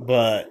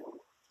 But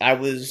I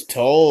was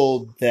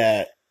told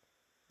that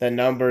the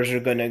numbers are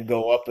going to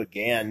go up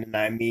again. And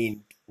I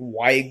mean,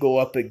 why go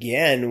up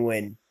again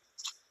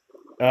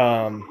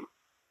um,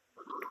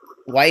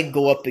 why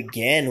go up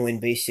again when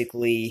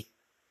basically,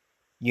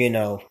 you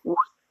know,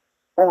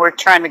 When we're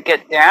trying to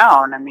get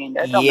down, I mean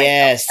that don't make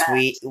no yes,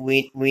 sense.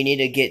 we need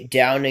to get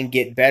down and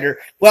get better.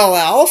 Well,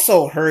 I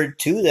also heard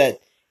too that,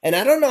 and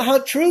I don't know how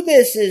true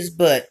this is,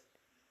 but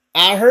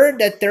I heard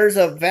that there's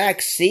a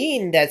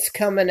vaccine that's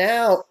coming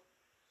out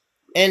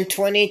in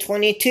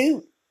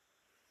 2022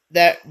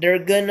 that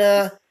they're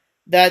gonna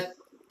that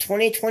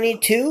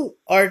 2022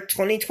 or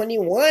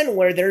 2021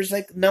 where there's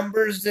like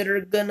numbers that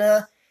are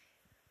gonna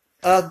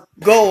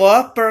go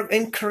up or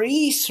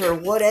increase or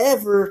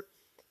whatever.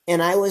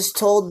 And I was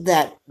told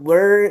that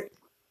we're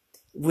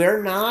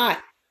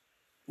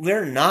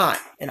not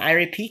and I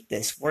repeat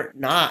this, we're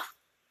not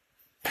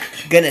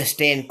gonna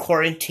stay in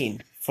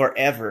quarantine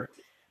forever.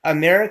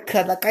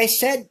 America, like I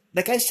said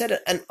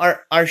on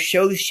our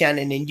show,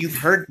 Shannon, and you've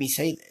heard me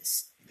say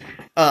this.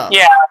 Um,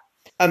 Yeah,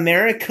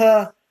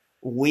 America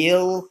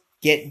will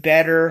get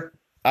better.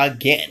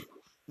 again.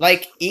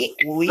 Like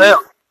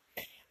Well,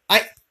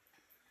 I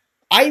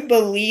I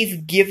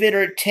believe, give it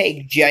or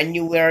take,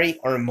 January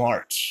or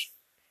March.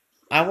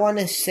 I want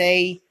to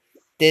say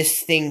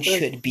this thing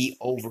should be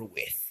over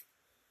with,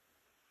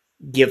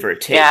 give or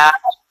take. yeah,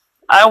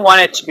 I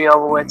want it to be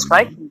over with so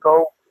I can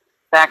go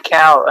back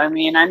out. I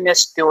mean, I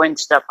miss doing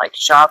stuff like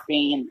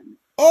shopping.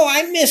 Oh,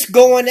 I miss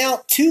going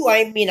out too.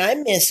 I mean, I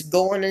miss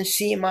going and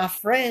seeing my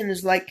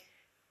friends. Like,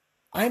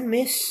 I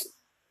miss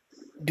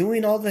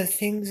doing all the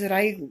things that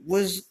I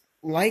was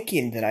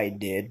liking that I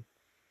did.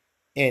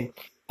 And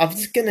I'm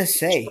just gonna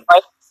say,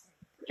 But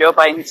Joe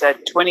Biden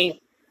said 22-7,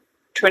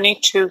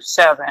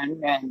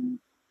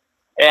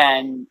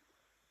 and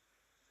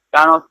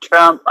Donald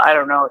Trump, I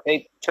don't know,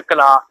 they took it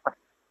off.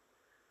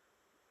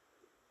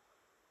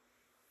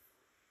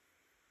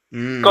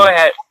 Go mm.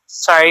 ahead.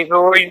 Sorry,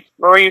 what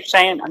were you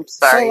saying? I'm So,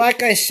 sorry.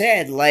 like I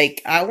said,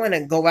 like, I want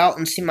to go out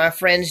and see my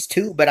friends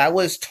too, but I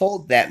was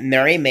told that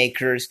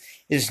Merrymakers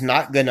is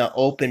not gonna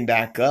open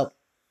back up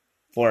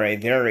for a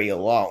very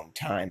long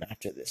time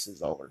after this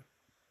is over.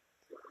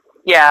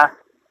 Yeah,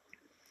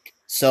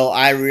 So,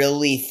 I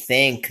really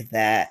think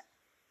that,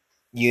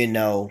 you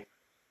know,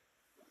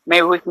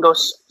 maybe we can go.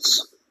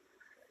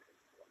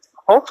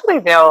 Hopefully,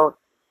 they'll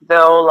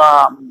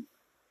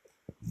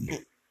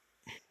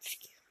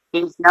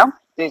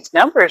these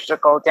numbers will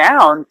go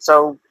down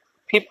so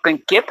people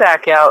can get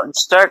back out and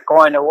start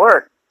going to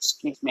work.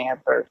 Excuse me, I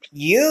burped.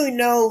 you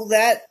know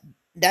that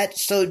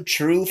that's so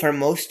true for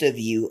most of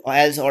you.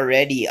 As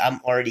already, I'm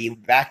already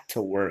back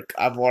to work.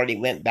 I've already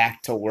went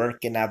back to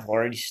work and I've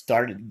already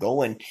started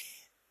going.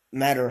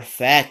 Matter of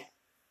fact,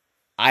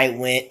 I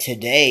went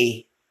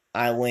today.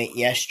 I went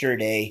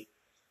yesterday,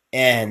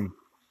 and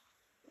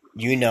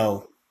you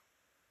know,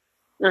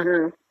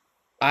 Hmm.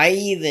 I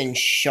even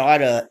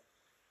shot a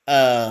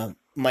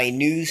my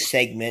news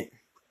segment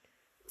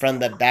from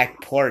the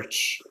back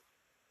porch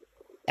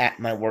at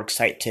my work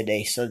site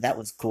today. So that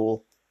was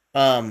cool.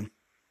 Um,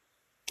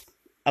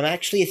 I'm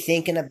actually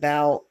thinking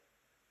about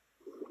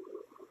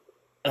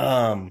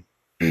um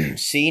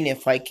seeing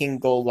if I can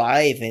go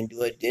live and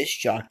do a disc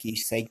jockey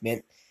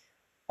segment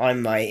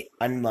on my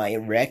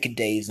rec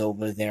days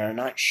over there. I'm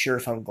not sure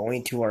if I'm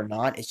going to or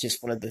not. It's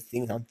just one of the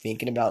things I'm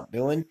thinking about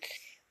doing.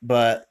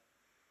 But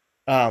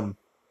um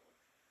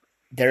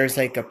there's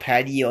like a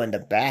patio in the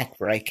back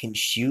where I can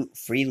shoot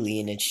freely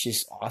and it's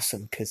just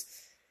awesome cuz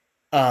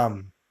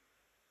um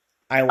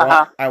Uh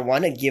huh. I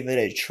want to give it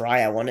a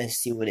try. I want to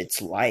see what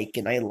it's like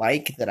and I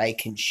like that I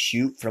can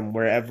shoot from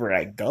wherever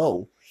I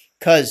go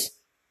cuz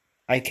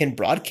I can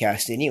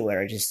broadcast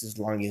anywhere just as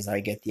long as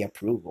I get the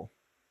approval.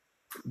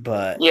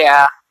 But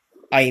Yeah,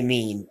 I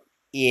mean,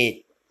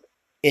 it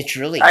it's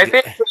really I've good.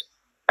 been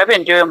I've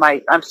been doing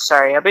my. I'm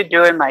sorry. I've been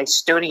doing my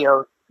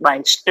studio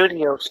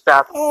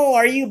stuff. Oh,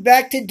 are you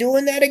back to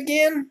doing that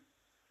again?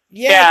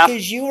 Yeah, Yeah,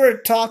 'cause you were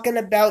talking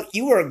about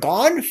you were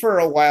gone for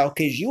a while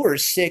 'cause you were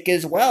sick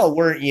as well,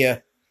 weren't you?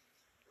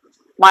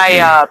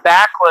 my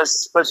back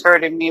was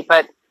hurting me,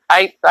 but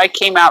I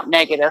came out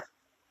negative.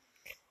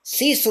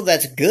 See, so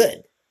that's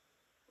good.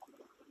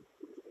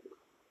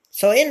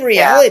 So in Yeah,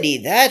 reality,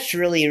 that's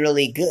really,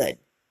 really good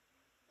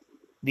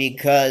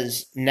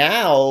because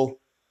now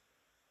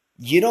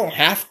you don't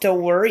have to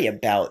worry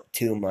about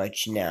too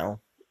much now.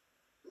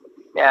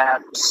 yeah,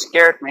 it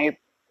scared me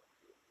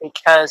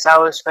because I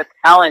was with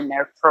Helen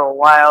there for a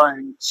while,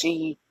 and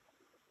she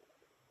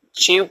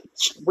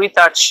we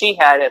thought she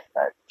had it,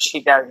 but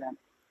she doesn't.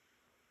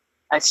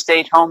 I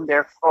stayed home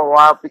there for a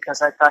while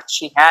because I thought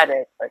she had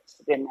it, but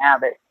she didn't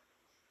have it.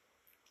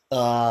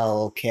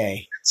 Oh,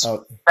 okay.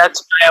 Oh,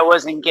 That's why I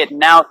wasn't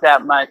getting out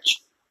that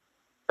much.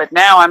 But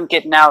now I'm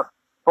getting out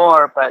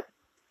more. But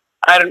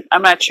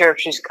I'm not sure if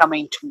she's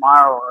coming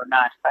tomorrow or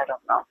not. I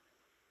don't know.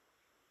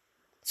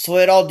 so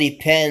it all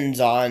depends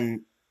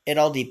on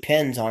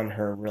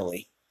her,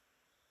 really.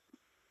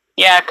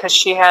 Yeah, because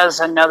she has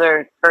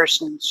another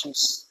person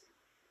she's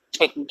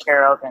taking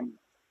care of, and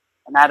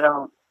I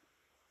don't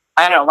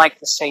like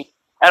to say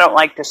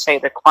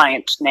the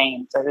client's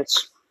names. I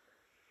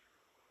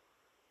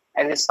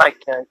just like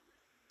to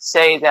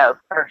say that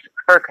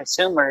her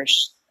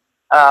consumers.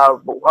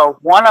 Well,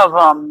 one of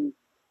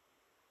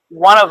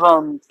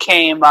them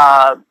came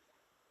out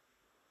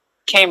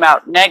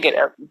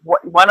negative.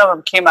 One of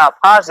them came out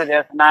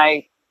positive,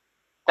 and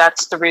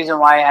that's the reason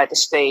why I had to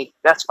stay.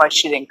 That's why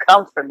she didn't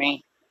come for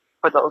me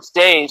for those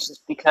days,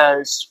 is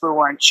because we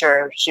weren't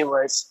sure if she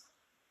was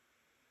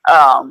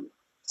um,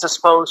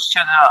 exposed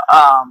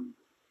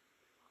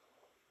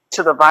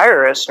to the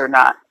virus or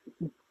not.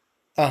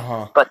 Uh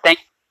huh. But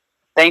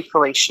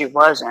thankfully she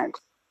wasn't.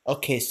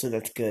 Okay, so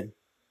that's good.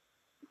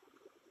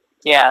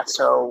 Yeah,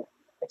 so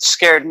it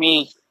scared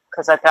me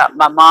because I thought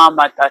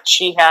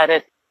she had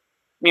it.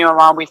 Me and my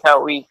mom, we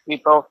thought we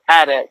both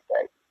had it,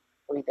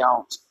 but we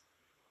don't.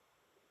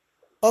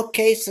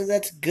 Okay, so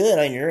that's good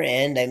on your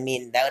end. I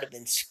mean, that would have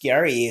been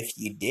scary if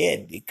you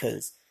did,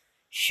 because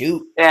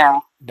shoot, Yeah,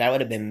 that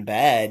would have been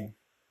bad.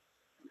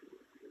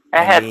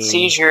 I I had mean,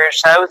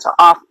 seizures. I was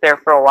off there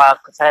for a while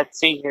because I had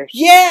seizures.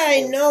 yeah,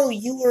 I know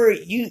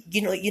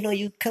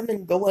you come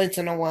and go once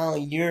in a while.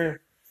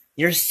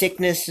 Your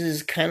sickness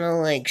is kind of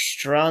like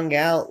strung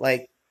out,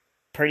 like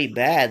pretty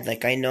bad.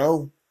 Like I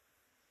know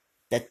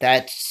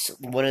that's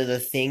one of the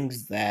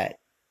things that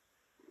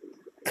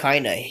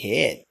kind of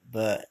hit,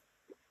 but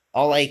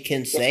all I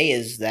can Yeah, say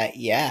is that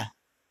yeah,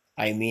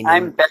 I mean,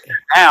 I'm better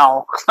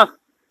now.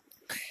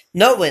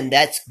 no, and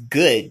that's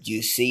good.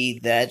 You see,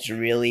 that's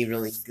really,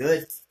 really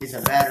good. As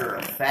a matter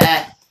of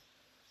fact,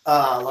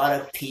 a lot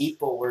of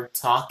people were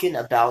talking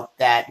about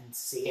that and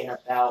seeing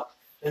about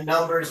the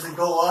numbers that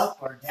go up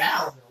or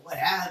down or what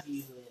have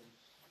you. And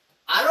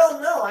I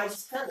don't know. I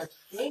just kind of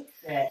think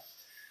that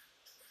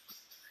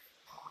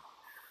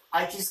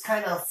I just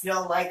kind of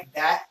feel like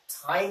that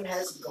time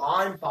has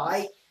gone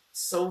by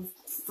so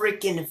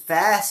freaking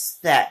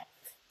fast that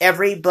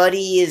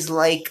everybody is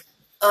like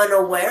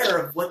unaware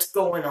of what's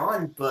going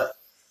on. But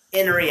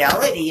in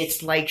reality,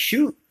 it's like,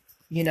 shoot,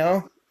 you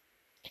know,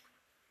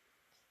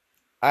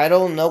 I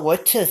don't know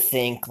what to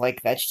think.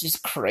 Like, that's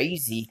just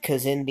crazy.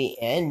 Because in the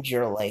end,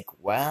 you're like,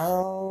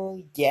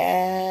 well,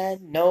 yeah,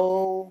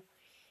 no.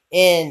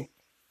 And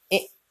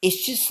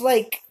it's just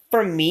like,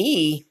 for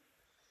me,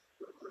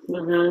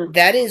 Hmm.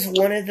 that is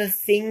one of the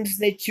things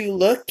that you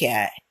look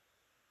at.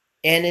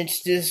 And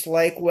it's just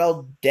like,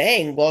 well,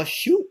 dang, well,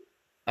 shoot.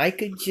 I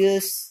could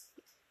just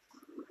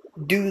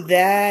do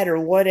that or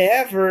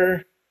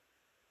whatever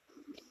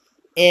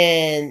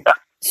and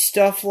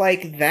stuff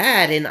like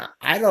that. And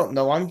I don't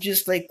know. I'm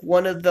just like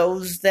one of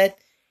those that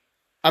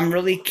I'm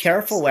really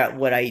careful at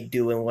what I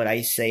do and what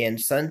I say.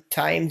 And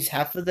sometimes,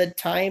 half of the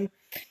time,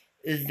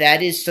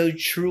 that is so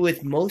true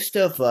with most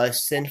of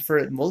us. And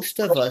for most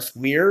of us,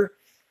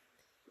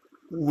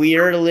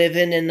 we're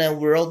living in a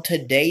world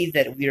today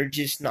that we're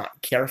just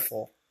not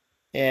careful.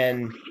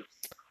 And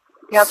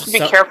You have to be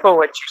so, careful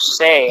what you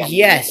say. I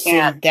mean, you yes,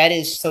 can't, and that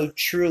is so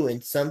true.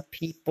 And some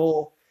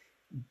people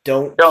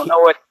don't don't know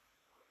what,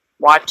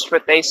 watch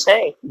what they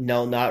say.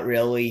 no, not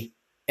really.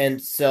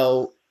 And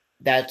so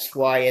that's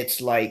why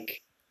it's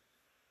like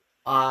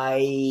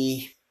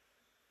I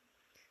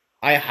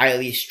I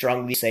highly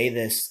strongly say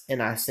this,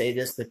 and I say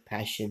this with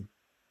passion.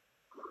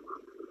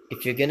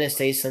 If you're gonna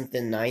say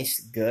something nice,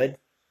 good.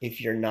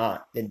 If you're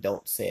not, then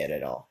don't say it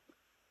at all.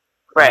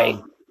 Right.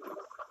 Um,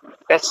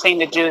 Best thing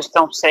to do is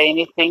don't say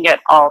anything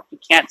at all. If you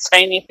can't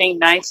say anything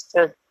nice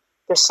to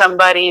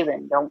somebody,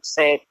 then don't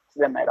say it to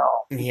them at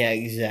all. yeah,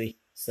 exactly.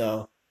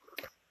 So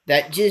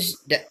that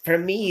for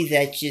me,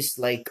 that just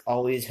like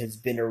always has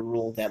been a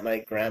rule that my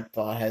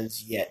grandpa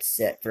has yet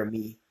set for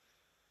me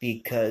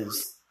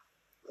because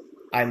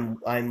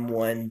I'm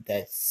one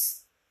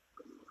that's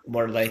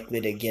more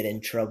likely to get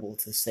in trouble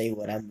to say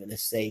what I'm gonna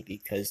say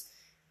because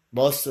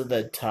most of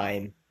the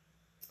time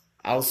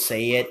I'll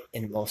say it,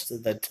 and most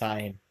of the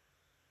time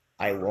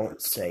I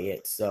won't say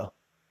it. So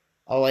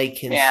all I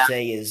can Yeah.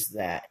 say is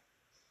that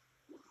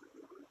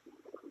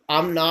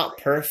I'm not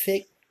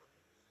perfect.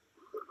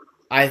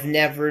 I've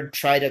never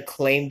tried to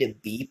claim to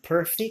be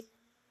perfect,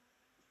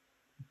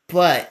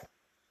 but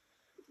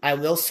I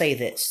will say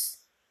this.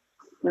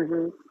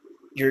 Hmm.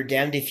 You're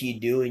damned if you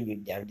do and you're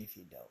damned if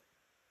you don't.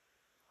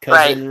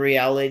 Cuz Right. in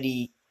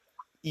reality,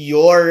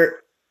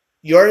 you're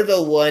you're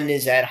the one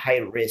is at high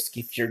risk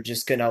if you're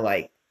just going to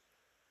like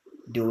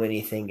do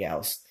anything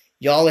else.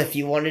 Y'all, if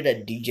you wanted a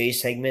DJ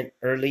segment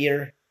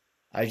earlier,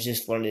 I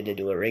just wanted to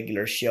do a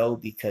regular show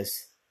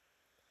because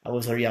I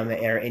was already on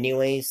the air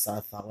anyways, so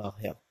I thought, well,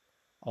 hell,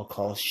 I'll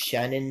call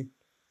Shannon,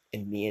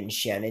 and me and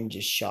Shannon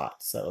just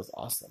shot, so it was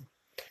awesome.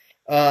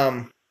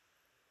 Um,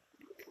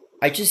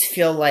 I just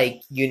feel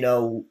like,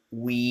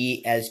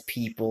 we as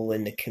people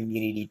in the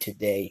community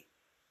today,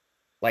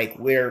 like,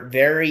 we're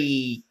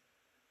very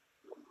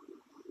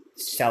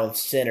self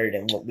centered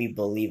in what we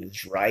believe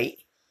is right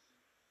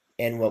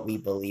and what we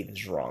believe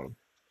is wrong.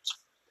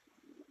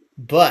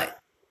 But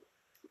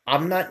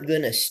I'm not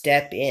gonna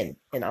step in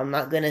and I'm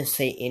not gonna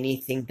say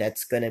anything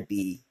that's gonna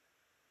be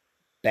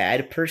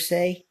bad per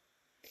se,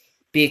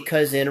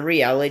 because in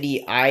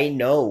reality, I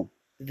know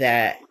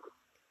that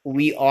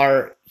we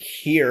are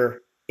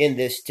here in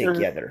this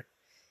Hmm. together.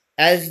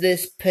 As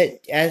this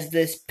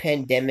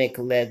pandemic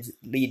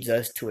leads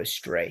us to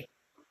astray,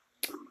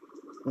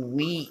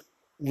 we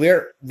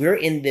we're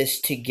in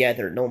this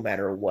together no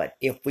matter what,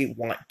 if we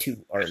want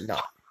to or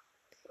not.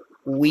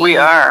 We We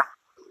are.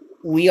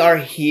 we are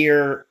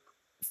here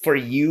for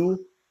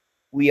you.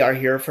 We are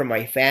here for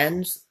my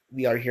fans.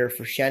 We are here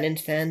for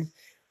Shannon's fans.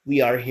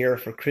 We are here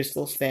for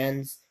Crystal's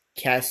fans,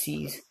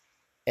 Cassie's,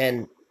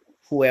 and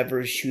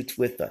whoever shoots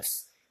with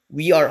us.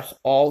 We are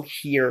all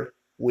here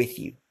with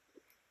you.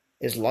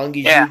 As long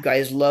as Yeah. you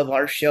guys love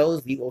our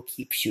shows, we will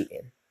keep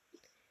shooting.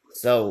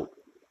 So,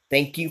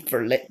 thank you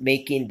for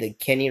making the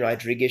Kenny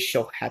Rodriguez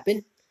show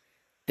happen.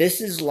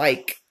 This is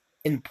like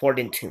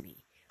important to me.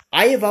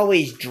 I have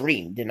always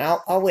dreamed, and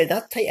I'll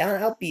tell you,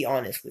 I'll be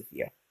honest with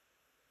you.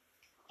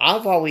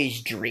 I've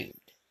always dreamed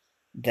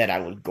that I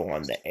would go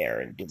on the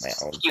air and do my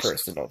own Excuse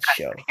personal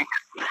show. me.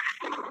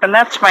 And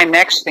that's my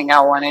next thing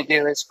I want to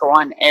do is go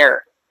on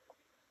air.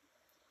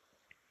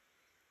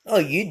 Oh,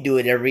 you do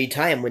it every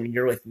time when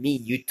you're with me.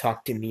 You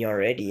talk to me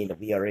already, and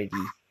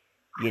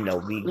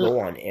we Mm, go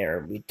on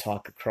air. We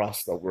talk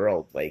across the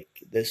world. Like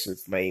this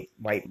is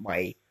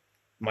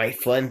my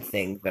fun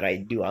thing that I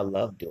do. I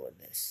love doing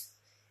this.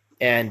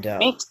 And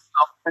Me too.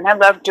 And I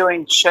love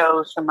doing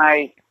shows for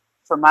my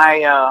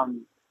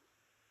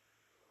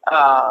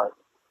uh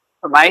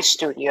for my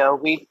studio.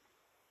 We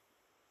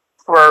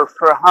for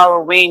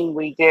Halloween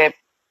we did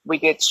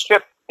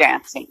strip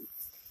dancing.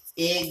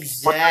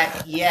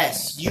 exact.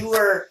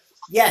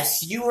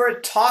 Yes, you were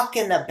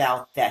talking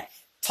about that.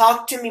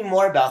 Talk to me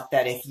more about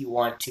that if you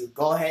want to.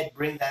 Go ahead,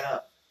 bring that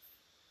up.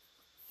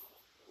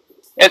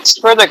 It's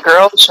for the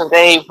girls, so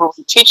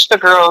we teach the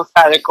girls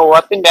how to go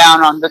up and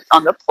down on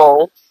the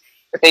pole,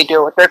 but they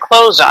do it with their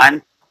clothes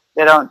on.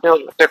 They don't do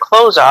it with their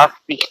clothes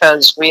off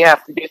because we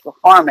have to do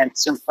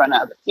performance in front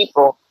of other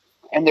people,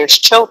 and there's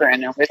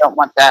children, and we don't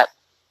want that.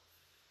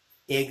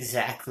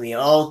 Exactly.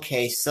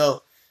 Okay,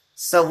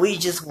 so we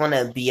just want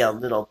to be a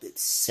little bit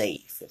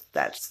safe if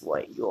that's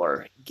what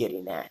you're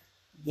getting at.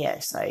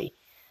 Yes,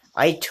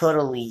 I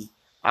totally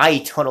I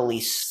totally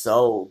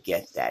so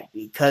get that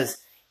because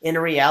in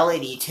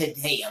reality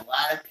today a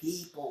lot of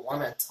people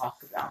want to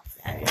talk about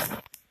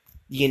that.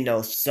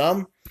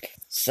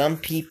 Some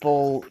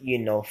people,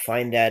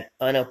 find that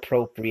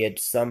inappropriate.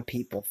 Some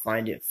people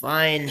find it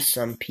fine.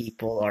 Some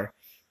people are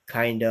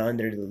kind of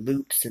under the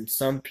loops and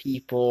some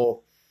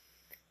people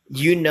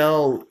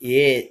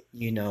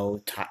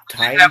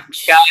We have time.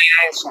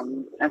 guys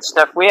and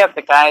stuff. We have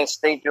the guys;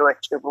 they do it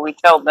too, but we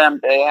tell them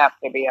they have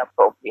to be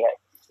appropriate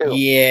too.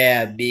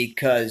 Yeah,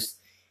 because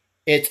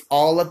it's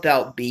all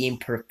about being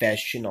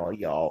professional,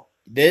 y'all.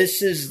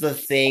 This is the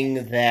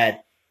thing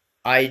that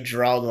I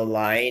draw the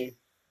line,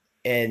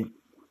 and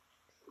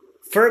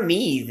for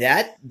me,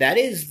 that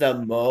is the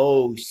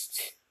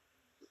most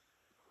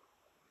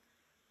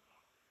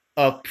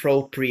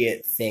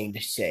appropriate thing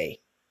to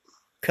say.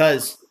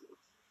 Cause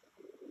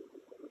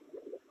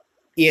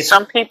if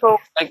Some people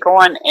they go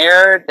on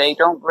air, they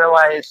don't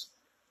realize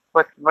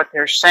what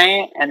they're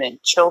saying, and then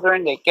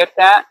children they get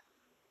that,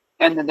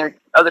 and then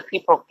other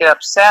people get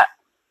upset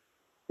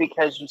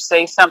because you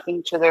say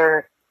something to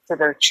their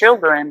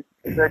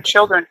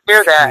children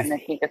hear that and excuse they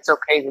me, think it's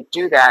okay to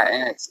do that,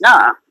 and it's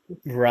not.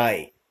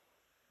 right,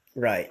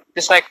 right.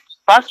 Just like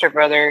foster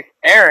brother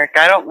Eric,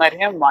 I don't let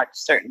him watch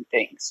certain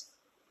things.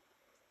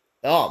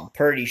 Oh, I'm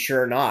pretty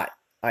sure not.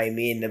 I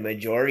mean, the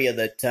majority of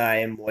the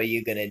time, what are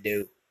you gonna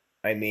do?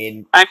 I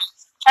mean, I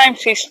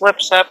Sometimes he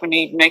slips up and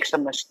he makes a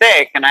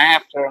mistake, and I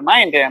have to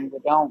remind him to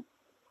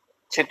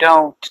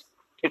don't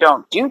to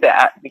don't do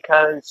that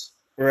because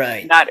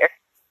right. not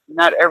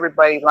not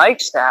everybody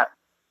likes that.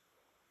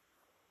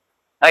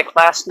 Like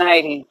last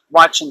night, he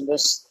watching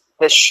this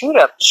shoot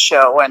up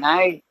show, and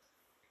I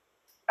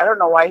don't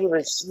know why he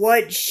was.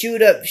 What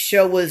shoot up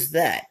show was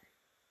that?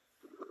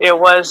 It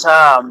was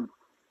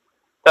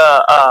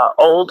the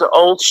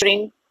old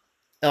shooting,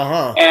 Uh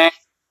huh. and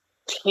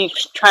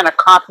he's trying to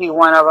copy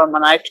one of them,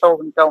 and I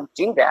told him don't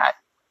do that,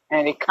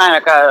 and he kind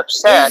of got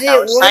upset. Is And I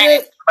it was one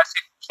saying, of I said,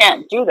 you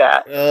can't do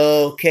that.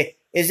 Okay.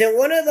 Is it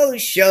one of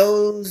those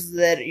shows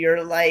that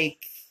you're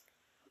like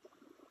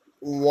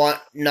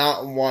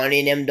not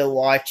wanting him to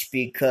watch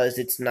because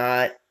it's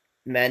not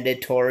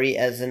mandatory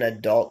as an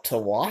adult to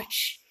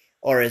watch?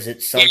 Or is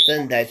it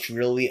something that's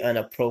really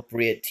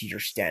inappropriate to your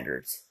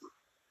standards?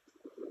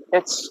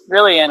 It's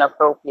really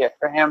inappropriate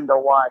for him to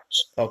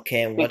watch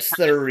Okay, and because what's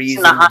the he's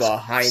in a reason hospital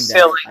behind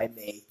that, if facility. I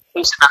may?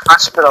 He's in a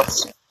hospital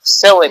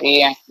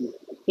facility, and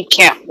he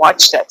can't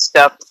watch that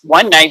stuff.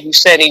 One night he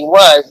said he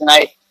was, and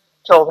I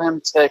told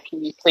him to,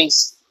 can you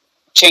please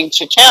change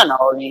the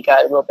channel? And he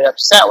got a little bit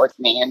upset with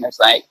me, and it's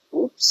like,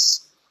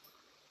 oops.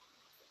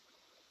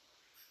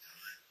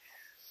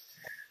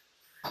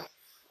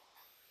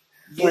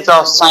 He You was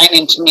all know,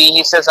 signing to me.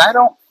 He says, I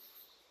don't.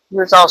 He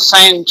was all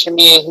signing to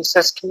me. He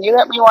says, can you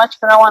let me watch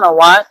what I want to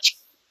watch?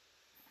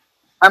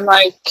 I'm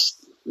like,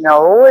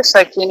 no. It's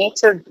like you need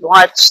to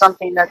watch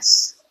something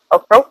that's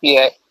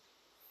appropriate.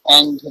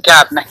 And he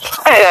got mad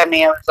at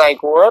me. I was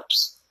like,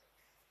 whoops.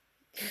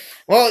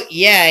 well,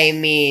 yeah, I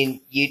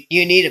mean,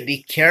 you need to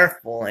be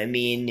careful. I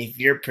mean, if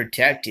you're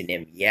protecting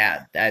him,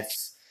 yeah,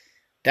 that's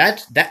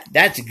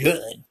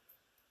good.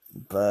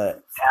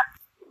 But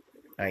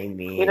I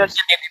He mean, doesn't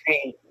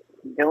need to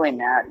be doing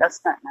that.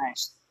 That's not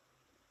nice.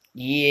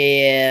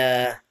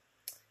 yeah,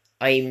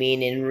 I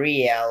mean, in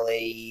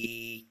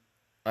reality,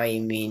 I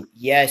mean,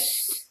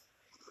 yes,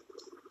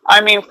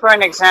 I mean, for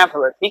an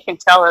example, if he can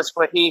tell us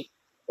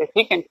if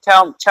he can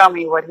tell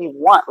me what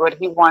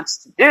he wants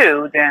to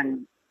do,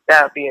 then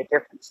that would be a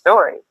different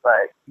story.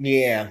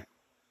 yeah.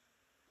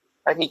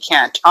 But he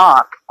can't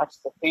talk. That's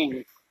the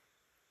thing.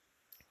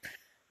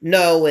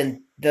 No,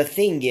 and the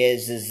thing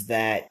is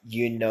that,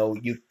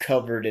 you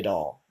covered it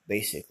all,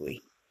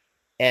 basically.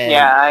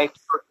 Yeah, And,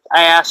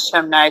 I asked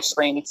him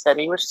nicely, and he said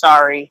he was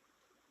sorry.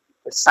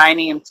 Was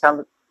signing him,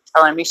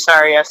 telling me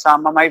sorry. I saw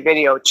him on my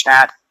video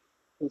chat.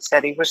 He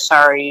said he was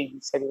sorry. He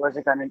said he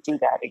wasn't going to do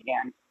that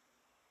again.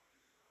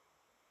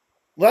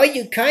 well,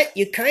 you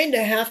kind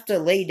of have to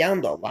lay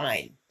down the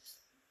line.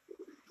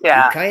 you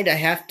Yeah. kind of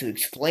have to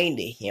explain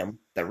to him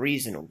the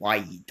reason why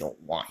you don't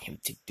want him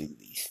to do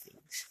these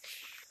things.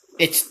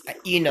 It's,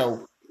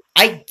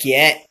 I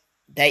get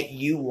that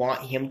you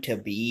want him to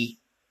be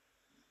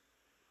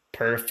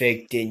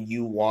perfect and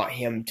you want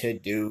him to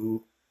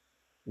do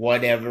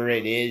whatever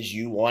it is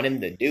you want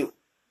him to do.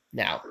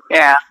 Now,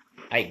 Yeah.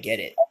 I get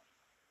it.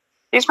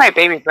 He's my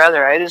baby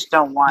brother. I just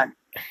don't want.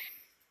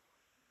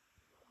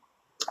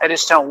 I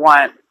just don't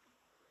want.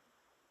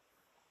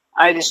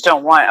 I just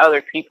don't want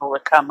other people to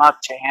come up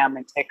to him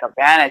and take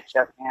advantage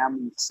of him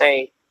and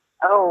say,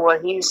 "Oh,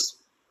 well, he's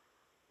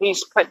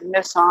putting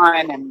this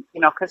on," and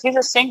because he's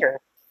a singer.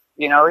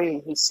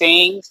 He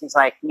sings. He's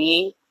like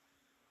me.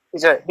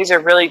 He's a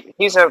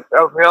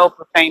real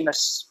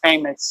famous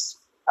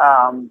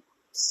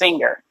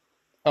singer.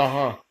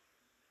 Uh-huh.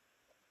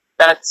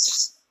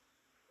 That's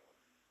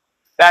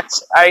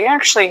I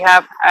actually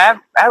have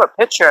a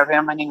picture of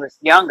him when he was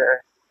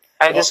younger.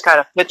 I Oh, just got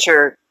a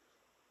picture.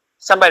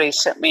 Somebody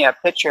sent me a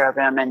picture of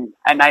him, and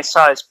I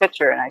saw his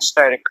picture, and I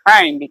started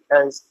crying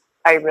because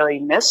I really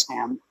miss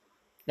him.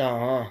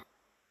 uh-huh.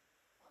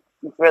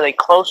 He's really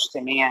close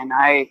to me, and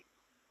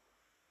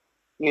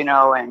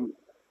and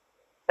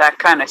that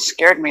kind of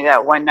scared me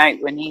that one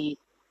night when he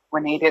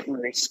didn't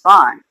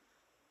respond.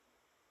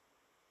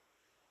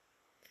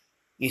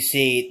 You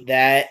see,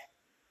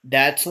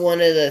 that's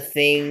one of the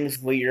things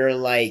where you're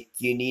like,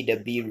 you need to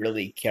be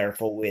really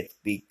careful with,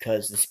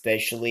 because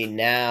especially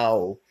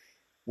now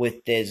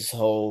with this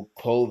whole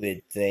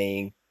COVID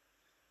thing,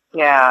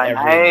 Yeah, and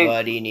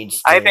everybody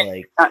needs to I've been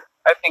like,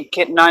 I've been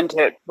getting onto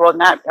it. Well,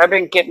 not I've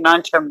been getting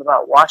onto him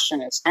about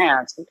washing his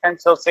hands.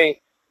 Sometimes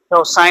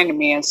he'll sign to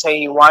me and say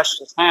he washed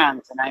his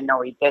hands, and I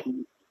know he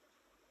didn't.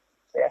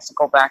 So he has to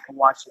go back and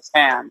wash his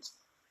hands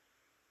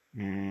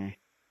mm,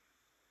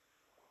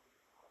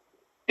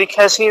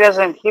 because he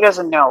doesn't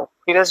know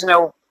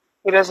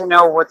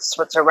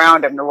what's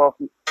around him. Well,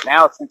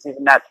 now since he's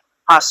in that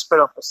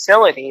hospital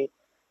facility,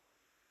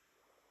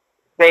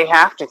 they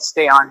have to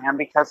stay on him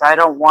because I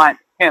don't want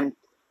him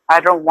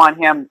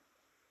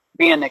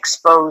being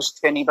exposed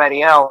to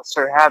anybody else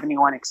or have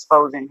anyone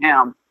exposing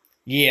him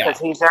yeah.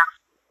 because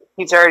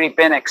he's already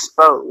been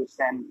exposed,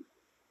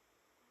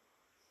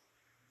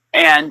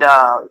 and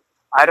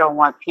I don't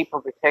want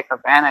people to take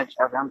advantage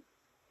of him.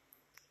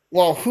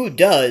 Well, who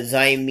does?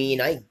 I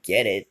mean, I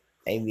get it.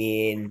 I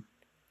mean,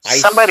 I,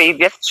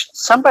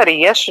 Somebody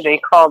yesterday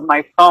called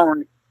my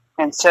phone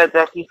and said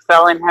that he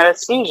fell and had a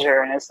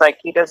seizure, and it's like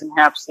he doesn't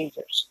have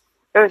seizures.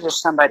 It was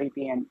just somebody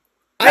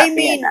I not being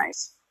mean,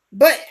 nice.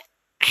 but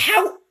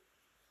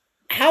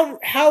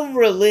how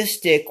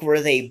realistic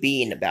were they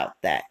being about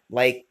that?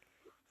 Like,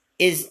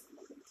 is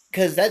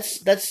because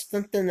that's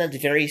something that's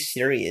very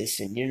serious,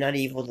 and you're not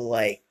able to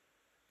like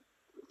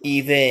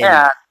even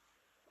Yeah,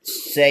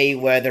 say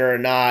whether or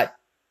not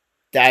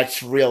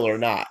that's real or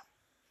not.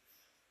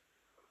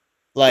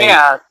 Like,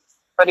 yeah,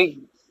 but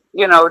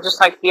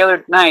just like the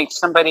other night,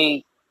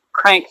 somebody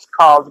cranks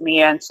called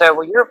me and said,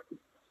 "Well, you're,"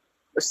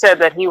 said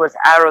that he was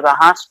out of the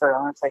hospital,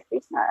 and it's like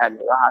he's not out of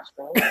the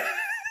hospital.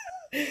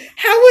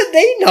 how would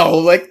they know?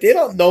 Like, they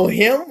don't know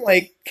him.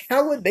 Like,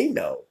 how would they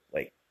know?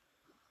 Like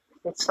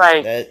It's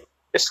like that?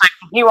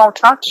 he won't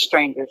talk to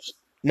strangers.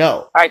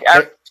 No. I, I,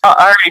 There-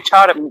 I already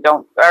taught him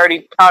don't. I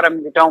already taught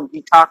him to don't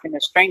be talking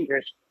to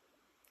strangers.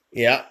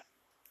 Yeah.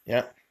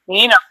 Yeah.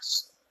 He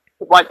knows.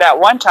 Like that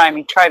one time,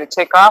 he tried to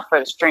take off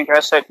at a stranger. I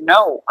said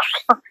no.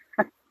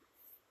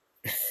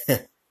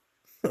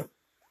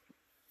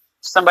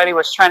 Somebody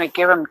was trying to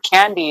give him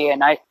candy,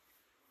 and I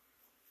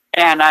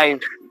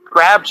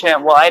grabbed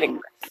him. Well, I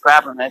didn't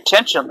grab him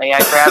intentionally. I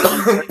grabbed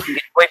him so he could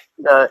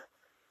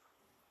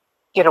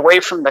get away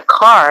from the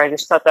car. I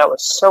just thought that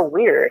was so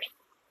weird.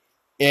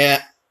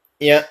 Yeah.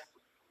 Yeah.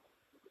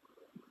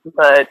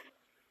 But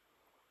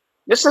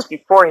this is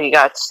before he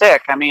got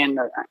sick. I mean,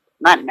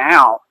 not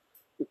now.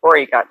 Before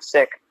he got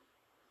sick.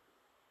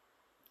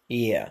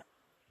 Yeah.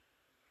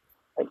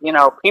 Like,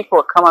 people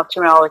would come up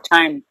to me all the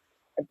time.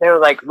 They were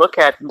like, look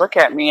at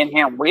me and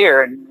him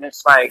weird, and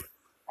it's like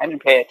I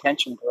didn't pay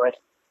attention to it.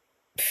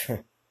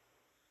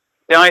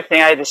 The only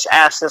thing I just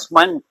asked this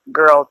one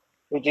girl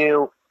to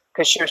do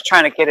because she was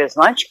trying to get his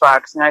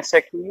lunchbox, and I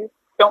said, "Can you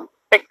don't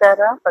pick that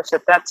up?" I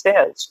said, "That's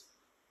his."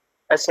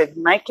 I said,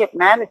 "He might get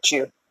mad at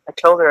you." I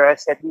told her, I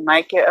said, "He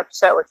might get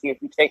upset with you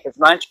if you take his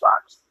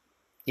lunchbox."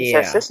 He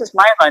says, Yeah. "This is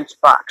my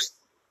lunchbox,"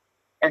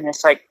 and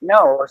it's like,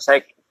 no, it's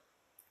like,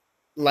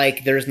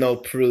 Like, there's no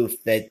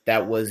proof that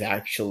that was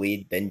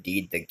actually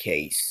indeed the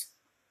case.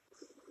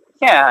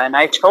 yeah. And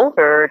I told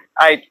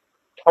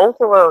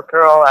the little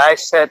girl, I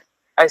said,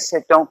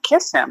 "Don't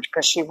kiss him,"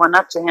 because she went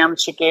up to him,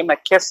 she gave him a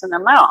kiss in the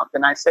mouth,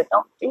 and I said,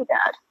 "Don't do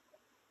that."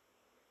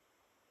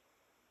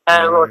 I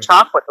had a little Mm,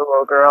 talk with the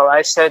little girl.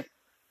 I said,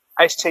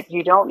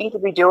 you don't need to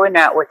be doing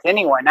that with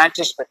anyone, not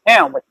just with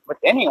him, with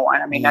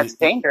anyone. I mean, that's ye-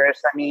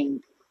 dangerous. I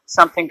mean,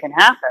 something can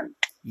happen.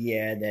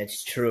 yeah,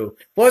 that's true.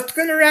 Well, it's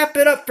gonna wrap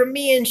it up for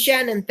me and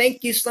Shannon.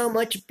 Thank you so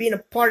much for being a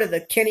part of the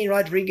Kenny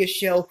Rodriguez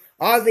Show.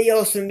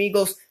 Adios,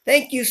 amigos.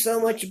 Thank you so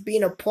much for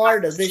being a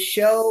part of this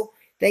show.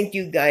 Thank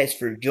you guys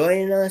for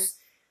joining us.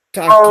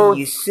 Talk to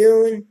you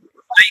soon.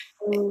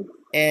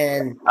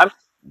 And I'm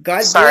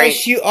God sorry.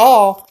 bless you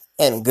all.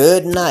 And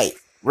good night.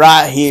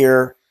 Right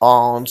here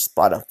on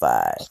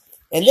Spotify.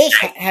 And this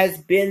has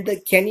been the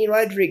Kenny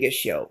Rodriguez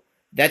Show.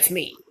 That's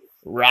me.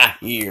 Right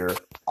here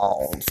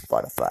on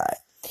Spotify.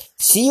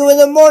 See you in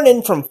the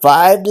morning from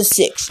 5 to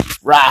 6.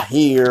 Right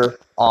here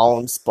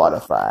on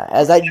Spotify.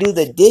 As I do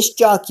the disc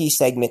jockey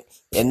segment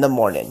in the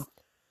morning.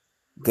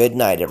 Good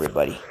night,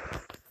 everybody.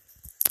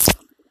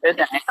 Good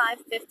night.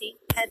 5:50.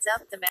 Heads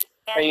up. The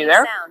Are you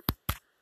there? sound.